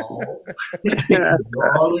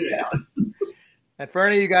 Roll it out. And for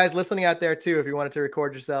any of you guys listening out there too, if you wanted to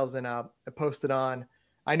record yourselves and post it on,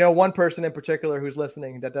 I know one person in particular who's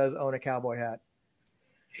listening that does own a cowboy hat.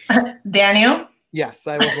 Daniel? Yes,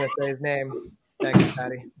 I was going to say his name. Thank you,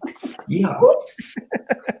 Patty. Yeah.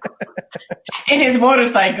 In his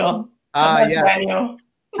motorcycle. Yeah. Daniel.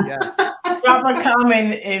 Yes. Drop a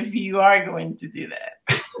comment if you are going to do that.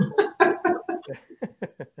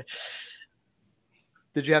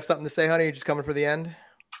 Did you have something to say, honey? You're just coming for the end?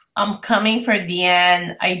 I'm coming for the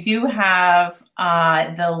end. I do have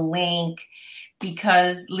the link,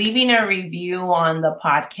 because leaving a review on the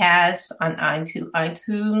podcast on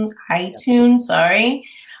iTunes,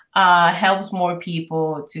 helps more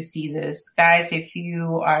people to see this. Guys, if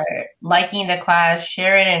you are liking the class,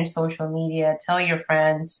 share it in social media, tell your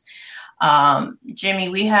friends.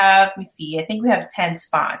 Jimmy, I think we have 10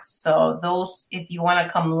 spots. So those, if you want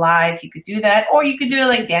to come live, you could do that, or you could do it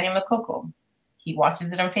like Daniel McCoco. He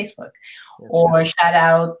watches it on Facebook. Or shout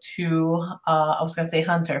out to, I was going to say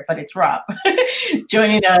Hunter, but it's Rob,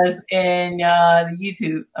 joining us in the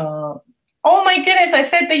YouTube. Oh my goodness, I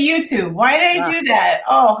said the YouTube. Why did I do that?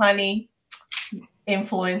 Oh, honey.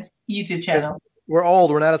 Influence YouTube channel. We're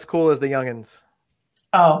old. We're not as cool as the youngins.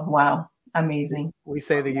 Oh, wow. Amazing. We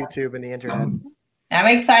say the YouTube and the internet. I'm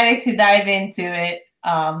excited to dive into it.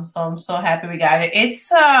 So I'm so happy we got it.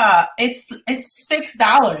 It's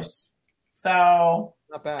 $6. So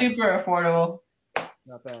not bad. Super affordable.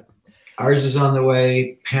 Not bad. Ours is on the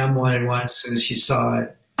way. Pam wanted one as soon as she saw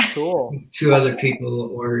it. Cool. 2 other people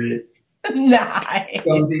ordered it. Nice. It's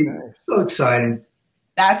going to be so exciting.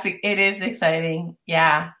 It is exciting.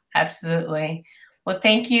 Yeah, absolutely. Well,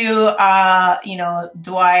 thank you,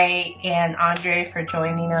 Dwight and Andre for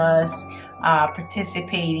joining us,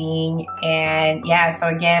 participating. And so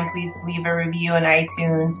again, please leave a review on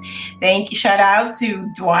iTunes. Shout out to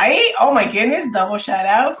Dwight. Oh my goodness. Double shout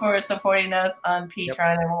out for supporting us on Patreon.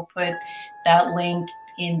 Yep. And we'll put that link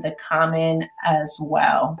in the comment as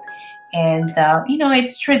well. And,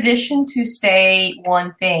 it's tradition to say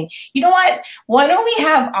one thing. You know what? Why don't we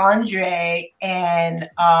have Andre and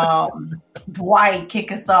Dwight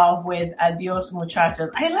kick us off with Adios,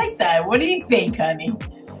 muchachos? I like that. What do you think, honey?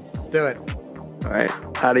 Let's do it. All right.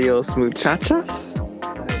 Adios, muchachos.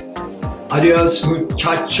 Nice. Adios,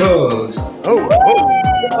 muchachos. Oh.